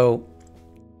 So,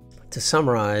 to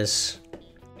summarize,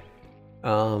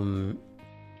 assuming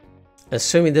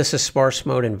this is sparse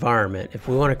mode environment, if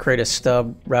we want to create a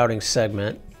stub routing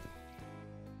segment,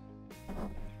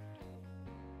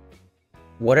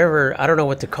 whatever, I don't know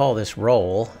what to call this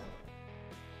role.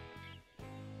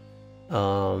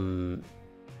 ABR,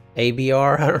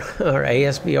 I don't know, or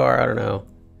ASBR, I don't know.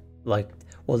 Like,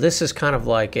 well, this is kind of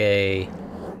like a,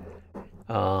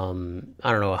 I don't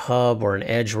know, a hub or an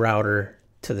edge router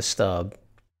to the stub.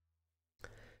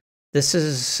 This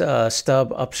is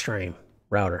stub upstream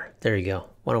router. There you go.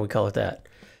 Why don't we call it that?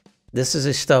 This is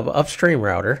a stub upstream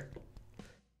router.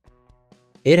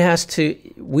 It has to,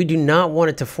 we do not want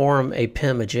it to form a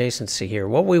PIM adjacency here.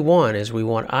 What we want is we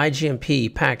want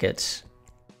IGMP packets,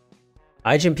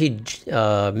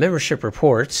 IGMP membership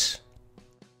reports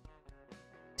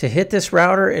to hit this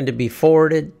router and to be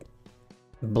forwarded,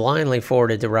 blindly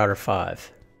forwarded to router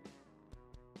 5.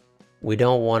 We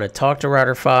don't want to talk to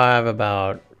router 5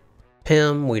 about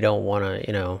PIM. We don't want to,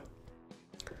 you know,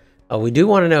 we do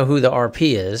want to know who the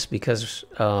RP is because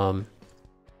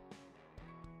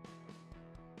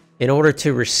in order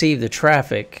to receive the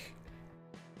traffic,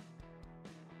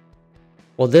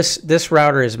 Well, this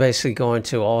router is basically going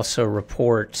to also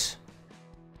report.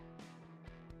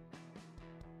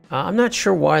 I'm not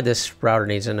sure why this router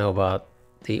needs to know about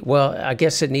the. Well, I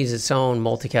guess it needs its own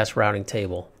multicast routing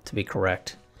table to be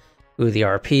correct. Who the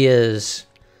RP is,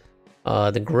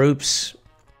 the groups.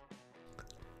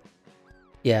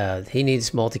 Yeah, he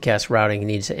needs multicast routing. He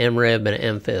needs an mrib and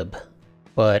an mfib.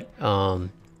 But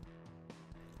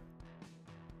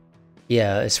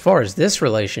yeah, as far as this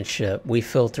relationship, we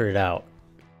filter it out.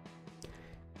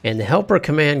 And the helper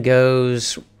command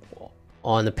goes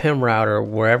on the PIM router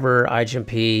wherever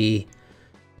IGMP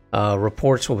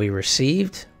reports will be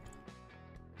received.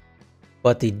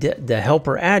 But the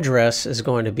helper address is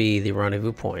going to be the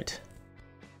rendezvous point.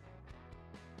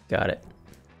 Got it.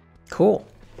 Cool.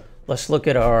 Let's look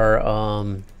at our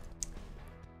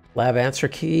lab answer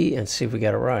key and see if we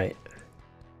got it right.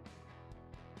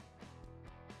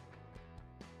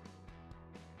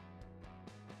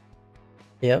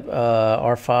 Yep,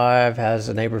 R5 has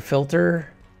a neighbor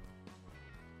filter.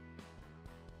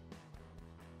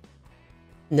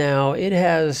 Now it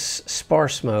has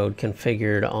sparse mode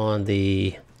configured on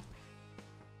the.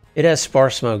 It has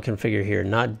sparse mode configured here,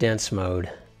 not dense mode.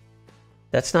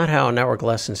 That's not how Network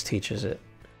Lessons teaches it.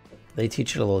 They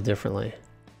teach it a little differently.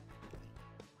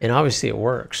 And obviously it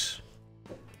works.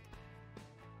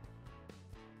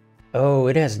 Oh,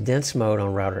 it has dense mode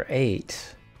on router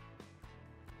 8.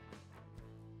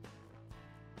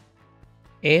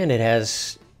 And it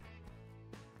has,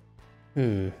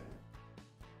 it's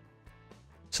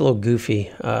a little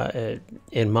goofy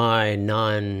in my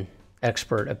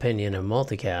non-expert opinion of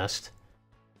multicast.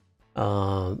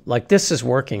 Like this is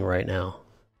working right now,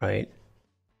 right?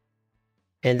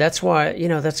 And that's why, you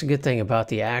know, that's a good thing about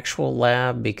the actual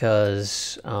lab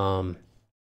because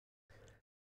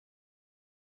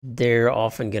they're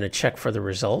often going to check for the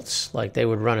results. Like they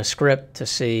would run a script to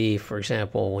see, for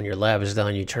example, when your lab is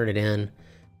done, you turn it in.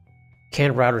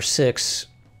 Can router 6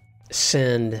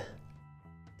 send,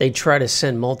 they try to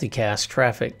send multicast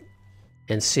traffic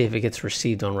and see if it gets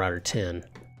received on router 10.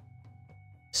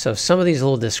 So some of these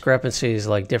little discrepancies,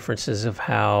 like differences of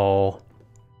how,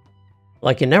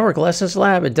 like in Network Lessons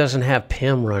Lab, it doesn't have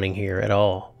PIM running here at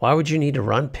all. Why would you need to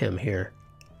run PIM here?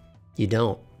 You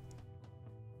don't.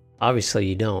 Obviously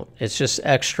you don't. It's just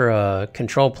extra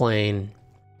control plane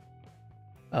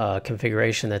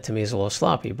configuration that to me is a little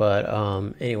sloppy. But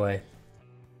anyway,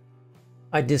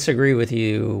 I disagree with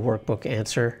you, workbook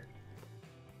answer.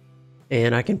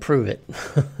 And I can prove it.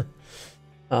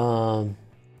 I've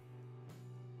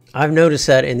noticed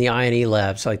that in the I&E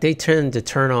labs, like they tend to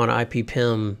turn on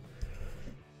IPPIM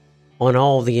on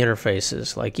all the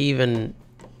interfaces. Like even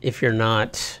if you're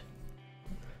not,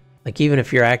 like even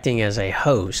if you're acting as a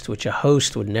host, which a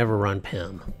host would never run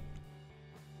PIM,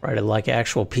 right? Like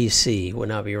actual PC would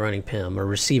not be running PIM, or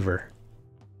receiver.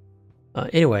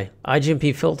 Anyway,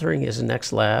 IGMP filtering is the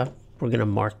next lab. We're gonna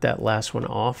mark that last one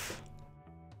off.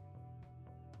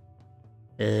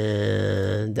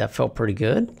 And that felt pretty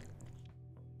good.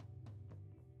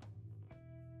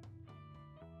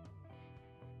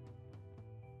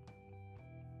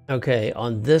 Okay,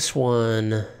 on this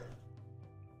one, all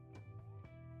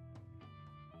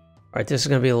right, this is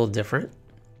going to be a little different.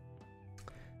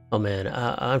 Oh man,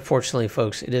 unfortunately,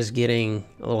 folks, it is getting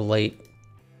a little late.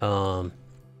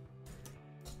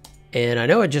 And I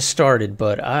know it just started,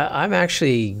 but I'm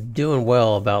actually doing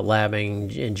well about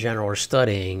labbing in general, or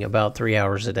studying about 3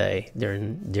 hours a day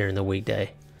during the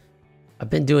weekday. I've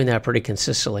been doing that pretty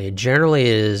consistently. It generally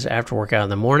is after workout in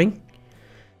the morning.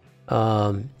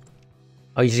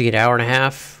 I'll usually get an hour and a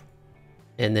half,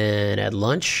 and then at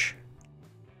lunch,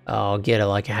 I'll get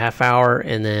like a half hour,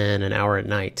 and then an hour at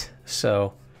night.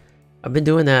 So I've been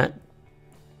doing that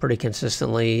pretty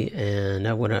consistently, and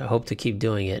I would hope to keep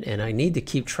doing it. And I need to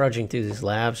keep trudging through these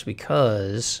labs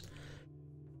because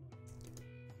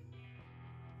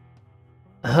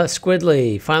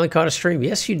Squidly finally caught a stream.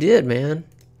 Yes, you did, man.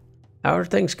 How are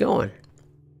things going?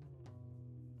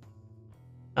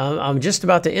 I'm just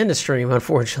about to end the stream,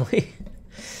 unfortunately.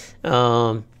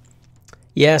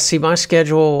 Yeah, see, my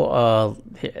schedule,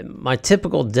 my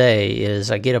typical day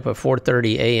is I get up at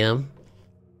 4:30 a.m.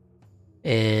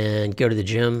 and go to the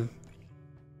gym,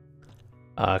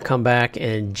 come back,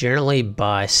 and generally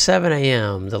by 7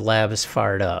 a.m. the lab is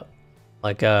fired up.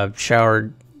 Like I've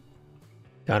showered,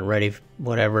 gotten ready,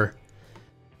 whatever,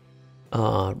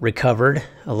 recovered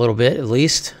a little bit at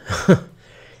least,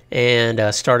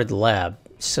 and started the lab.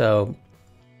 So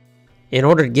in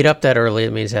order to get up that early,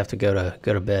 it means I have to go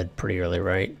to bed pretty early,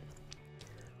 right?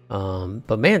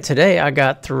 But man, today I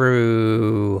got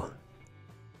through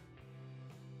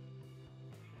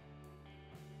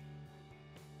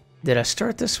Did I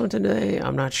start this one today?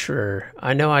 I'm not sure.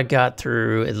 I know I got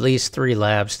through at least 3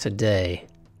 labs today.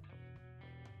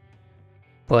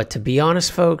 But to be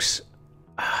honest, folks,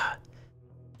 all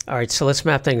right, so let's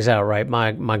map things out, right?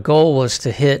 My goal was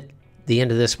to hit the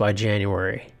end of this by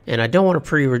January. And I don't want to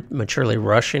prematurely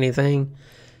rush anything,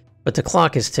 but the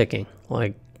clock is ticking.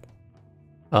 Like,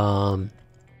 I've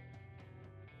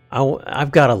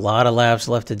got a lot of labs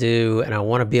left to do, and I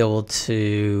want to be able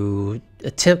to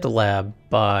attempt a lab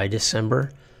by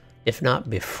December, if not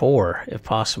before, if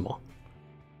possible.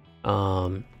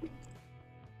 Because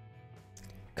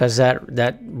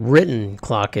that written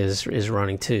clock is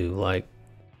running too. Like,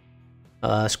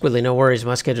 Squidly, no worries.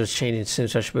 My schedule's changing soon,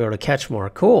 so I should be able to catch more.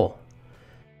 Cool.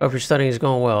 Hope your studying is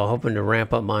going well. Hoping to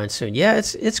ramp up mine soon. Yeah,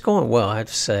 it's going well. I have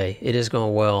to say, it is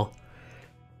going well.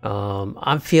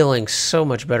 I'm feeling so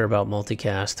much better about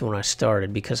multicast than when I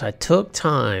started because I took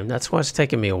time. That's why it's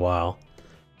taken me a while.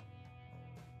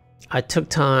 I've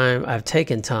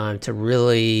taken time to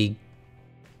really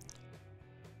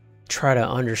try to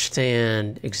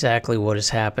understand exactly what is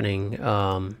happening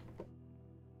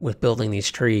with building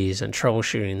these trees and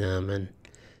troubleshooting them, and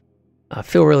I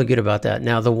feel really good about that.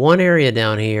 Now, the one area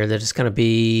down here that is going to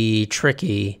be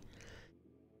tricky,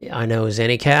 I know, is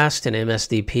Anycast and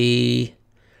MSDP.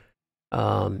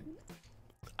 I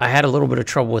had a little bit of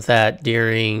trouble with that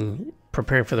during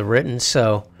preparing for the written,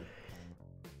 so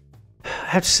I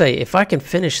have to say, if I can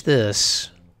finish this,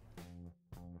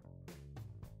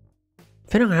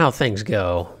 depending on how things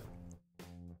go,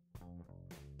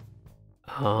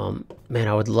 man,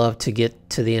 I would love to get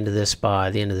to the end of this by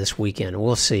the end of this weekend.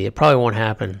 We'll see. It probably won't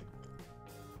happen.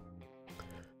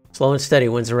 Slow and steady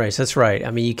wins the race. That's right. I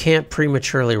mean, you can't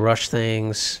prematurely rush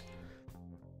things.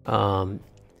 I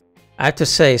have to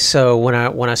say, so when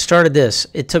I started this,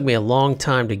 it took me a long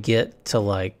time to get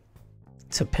to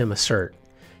PIM assert.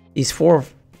 These 4,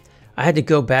 I had to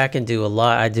go back and do a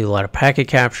lot. I do a lot of packet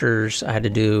captures. I had to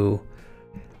do,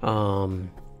 but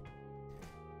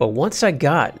once I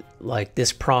got like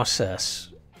this process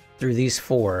through these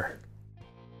 4,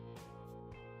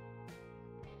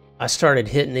 I started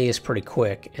hitting these pretty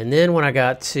quick. And then when I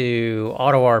got to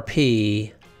auto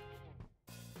RP,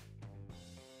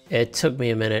 it took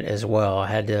me a minute as well. I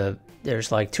had to,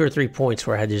 there's like 2 or 3 points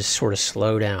where I had to just sort of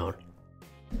slow down.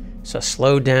 So I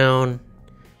slowed down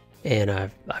and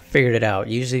I figured it out,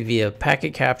 usually via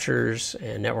packet captures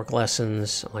and network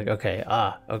lessons. I'm like, okay,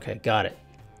 okay, got it.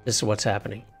 This is what's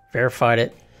happening. Verified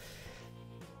it.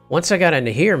 Once I got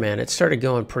into here, man, it started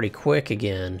going pretty quick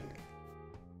again.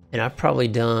 And I've probably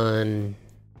done,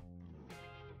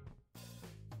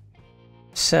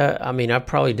 I've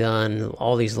probably done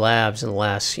all these labs in the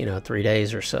last, 3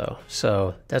 days or so.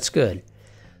 So that's good.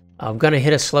 I'm going to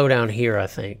hit a slowdown here, I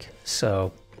think.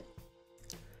 So,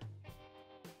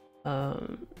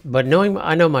 but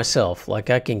I know myself, like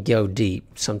I can go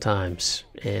deep sometimes,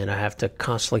 and I have to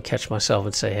constantly catch myself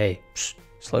and say, hey,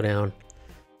 slow down.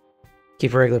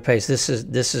 Keep a regular pace. This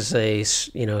is a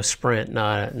sprint,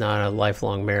 not a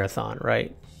lifelong marathon,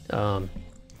 right? Got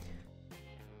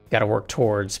to work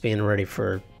towards being ready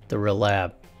for the real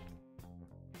lab.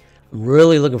 I'm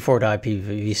really looking forward to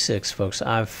IPv6, folks.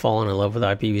 I've fallen in love with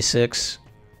IPv6.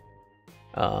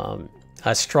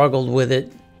 I struggled with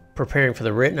it preparing for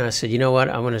the written. I said, you know what?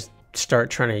 I'm going to start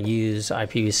trying to use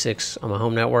IPv6 on my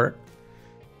home network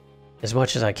as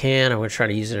much as I can. I'm going to try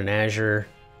to use it in Azure.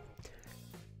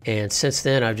 And since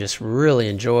then, I've just really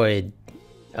enjoyed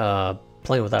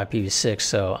playing with IPv6.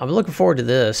 So I'm looking forward to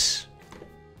this.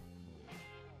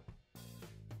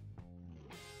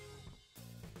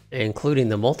 Including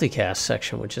the multicast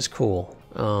section, which is cool.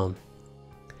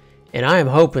 And I am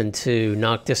hoping to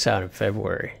knock this out in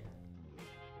February.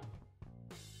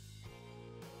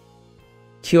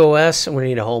 QoS, I'm going to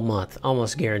need a whole month.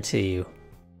 Almost guarantee you.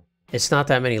 It's not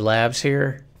that many labs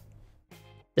here.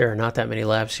 There are not that many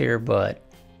labs here, but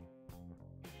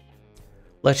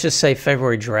let's just say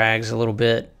February drags a little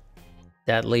bit.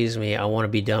 That leaves me, I want to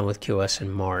be done with QoS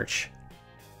in March.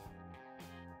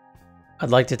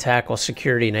 I'd like to tackle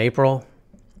security in April,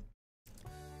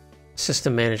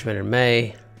 system management in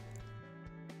May,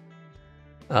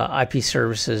 IP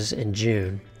services in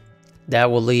June. That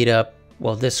will lead up,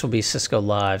 well, this will be Cisco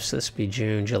Live, so this will be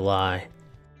June, July.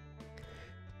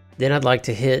 Then I'd like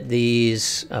to hit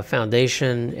these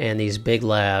foundation and these big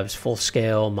labs, full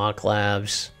scale mock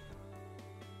labs.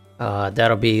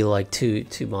 That'll be like two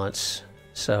months.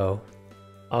 So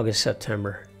August,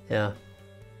 September, yeah.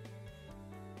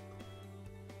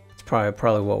 It's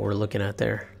probably what we're looking at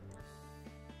there.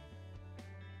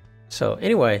 So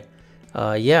anyway,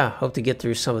 yeah, hope to get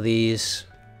through some of these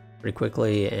pretty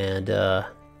quickly and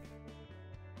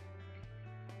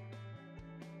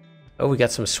Oh, we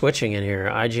got some switching in here.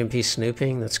 IGMP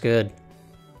snooping, that's good.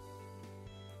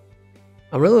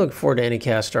 I'm really looking forward to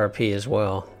Anycast RP as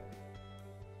well.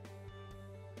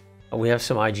 We have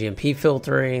some IGMP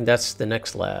filtering, that's the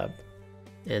next lab.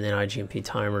 And then IGMP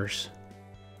timers.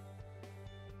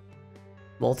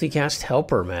 Multicast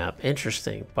helper map,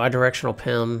 interesting. Bidirectional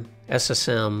PIM,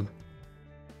 SSM,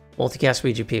 multicast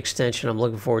BGP extension. I'm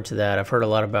looking forward to that. I've heard a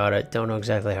lot about it. Don't know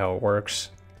exactly how it works.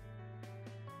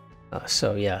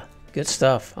 So yeah, good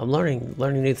stuff. I'm learning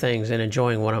new things and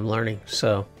enjoying what I'm learning.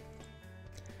 So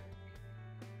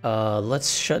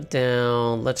let's shut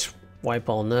down. Let's wipe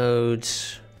all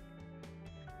nodes.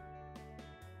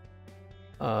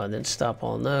 Then stop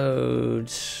all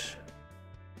nodes.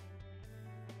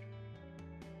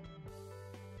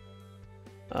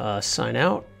 Sign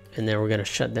out, and then we're going to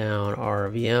shut down our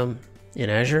VM in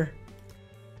Azure.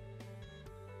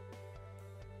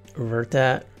 Revert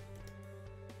that.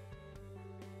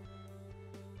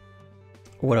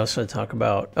 What else did I talk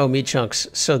about? Oh, meat chunks.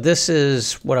 So this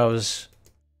is what I was,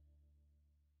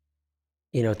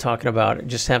 talking about.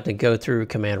 Just have to go through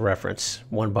command reference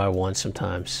one by one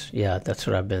sometimes. Yeah, that's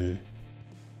what I've been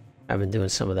doing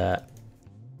some of that,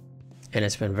 and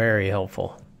it's been very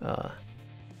helpful.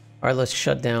 All right, let's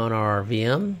shut down our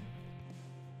VM.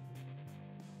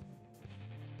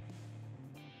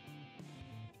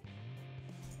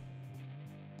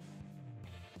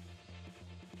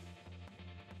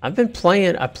 I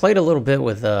played a little bit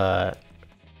with, oh,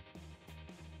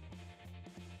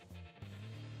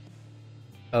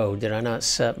 did I not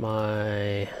set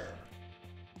my,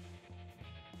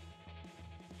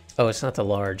 oh, it's not the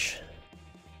large.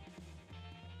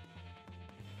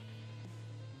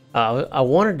 I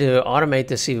wanted to automate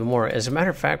this even more. As a matter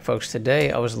of fact, folks,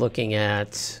 today I was looking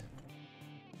at,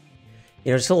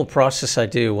 it's a little process I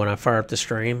do when I fire up the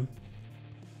stream.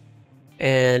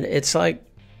 And it's like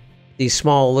these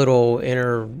small little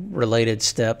interrelated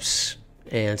steps.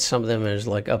 And some of them is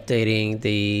like updating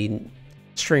the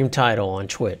stream title on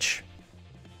Twitch.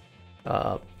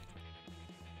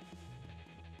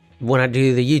 When I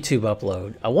do the YouTube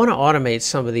upload, I want to automate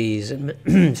some of these,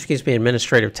 excuse me,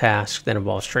 administrative tasks that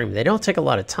involve streaming. They don't take a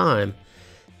lot of time.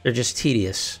 They're just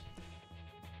tedious.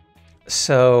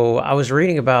 So I was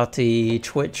reading about the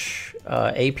Twitch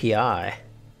API,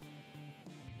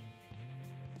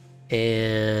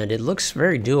 and it looks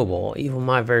very doable, even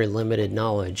my very limited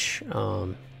knowledge.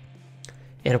 And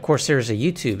of course, there's a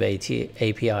YouTube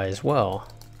API as well.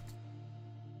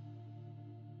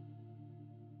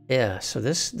 Yeah, so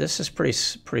this is pretty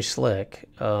slick.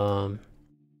 The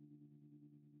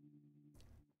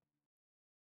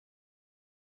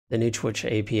new Twitch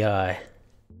API.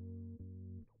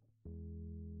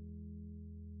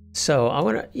 So I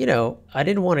want to, I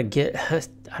didn't want to get,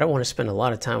 I don't want to spend a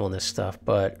lot of time on this stuff,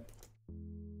 but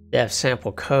they have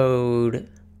sample code,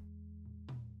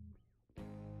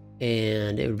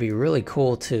 and it would be really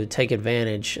cool to take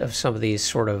advantage of some of these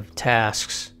sort of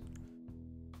tasks,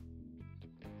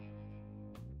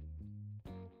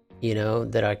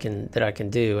 that I can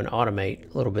do and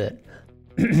automate a little bit.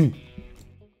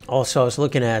 Also, I was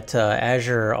looking at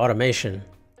Azure automation.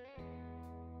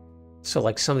 So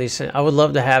like some of these things, I would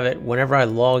love to have it whenever I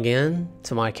log in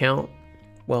to my account.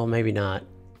 Well, maybe not.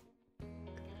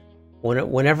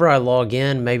 Whenever I log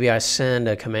in, maybe I send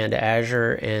a command to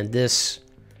Azure, and this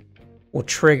will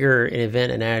trigger an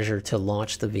event in Azure to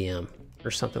launch the VM or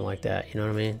something like that. You know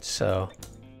what I mean? So.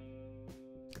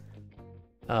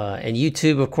 And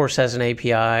YouTube, of course, has an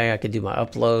API. I could do my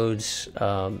uploads.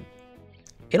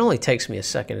 It only takes me a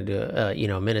second to do it,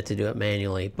 a minute to do it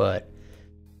manually, but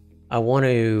I want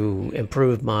to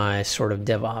improve my sort of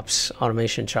DevOps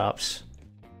automation chops.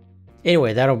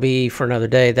 Anyway, that'll be for another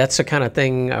day. That's the kind of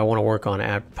thing I want to work on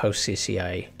at post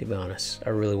CCIE, to be honest.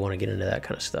 I really want to get into that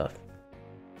kind of stuff.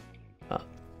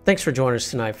 Thanks for joining us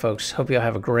tonight, folks. Hope you all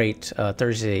have a great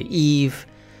Thursday Eve.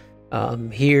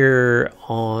 Here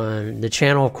on the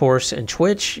channel, of course, and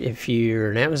Twitch. If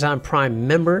you're an Amazon Prime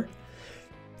member,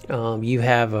 you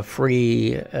have a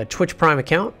free Twitch Prime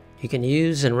account you can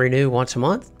use and renew once a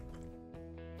month.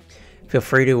 Feel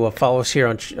free to follow us here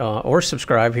on or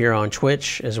subscribe here on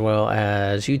Twitch as well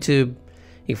as YouTube.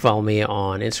 You can follow me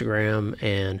on Instagram,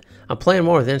 and I'm playing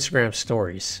more with Instagram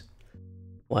stories,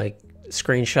 like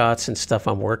screenshots and stuff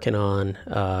I'm working on.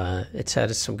 It's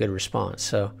had some good response.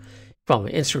 So follow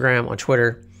me on Instagram, on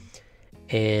Twitter,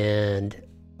 and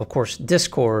of course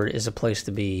Discord is a place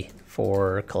to be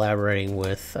for collaborating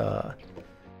with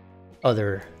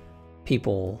other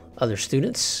people, other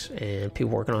students, and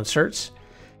people working on certs.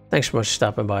 Thanks so much for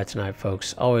stopping by tonight,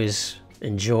 folks. Always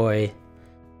enjoy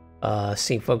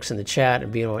seeing folks in the chat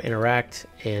and being able to interact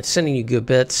and sending you good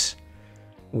bits.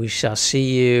 we shall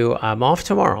see you. I'm off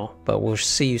tomorrow, but we'll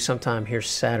see you sometime here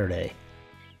Saturday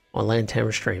on Land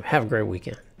Tamers Stream. Have a great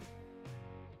weekend.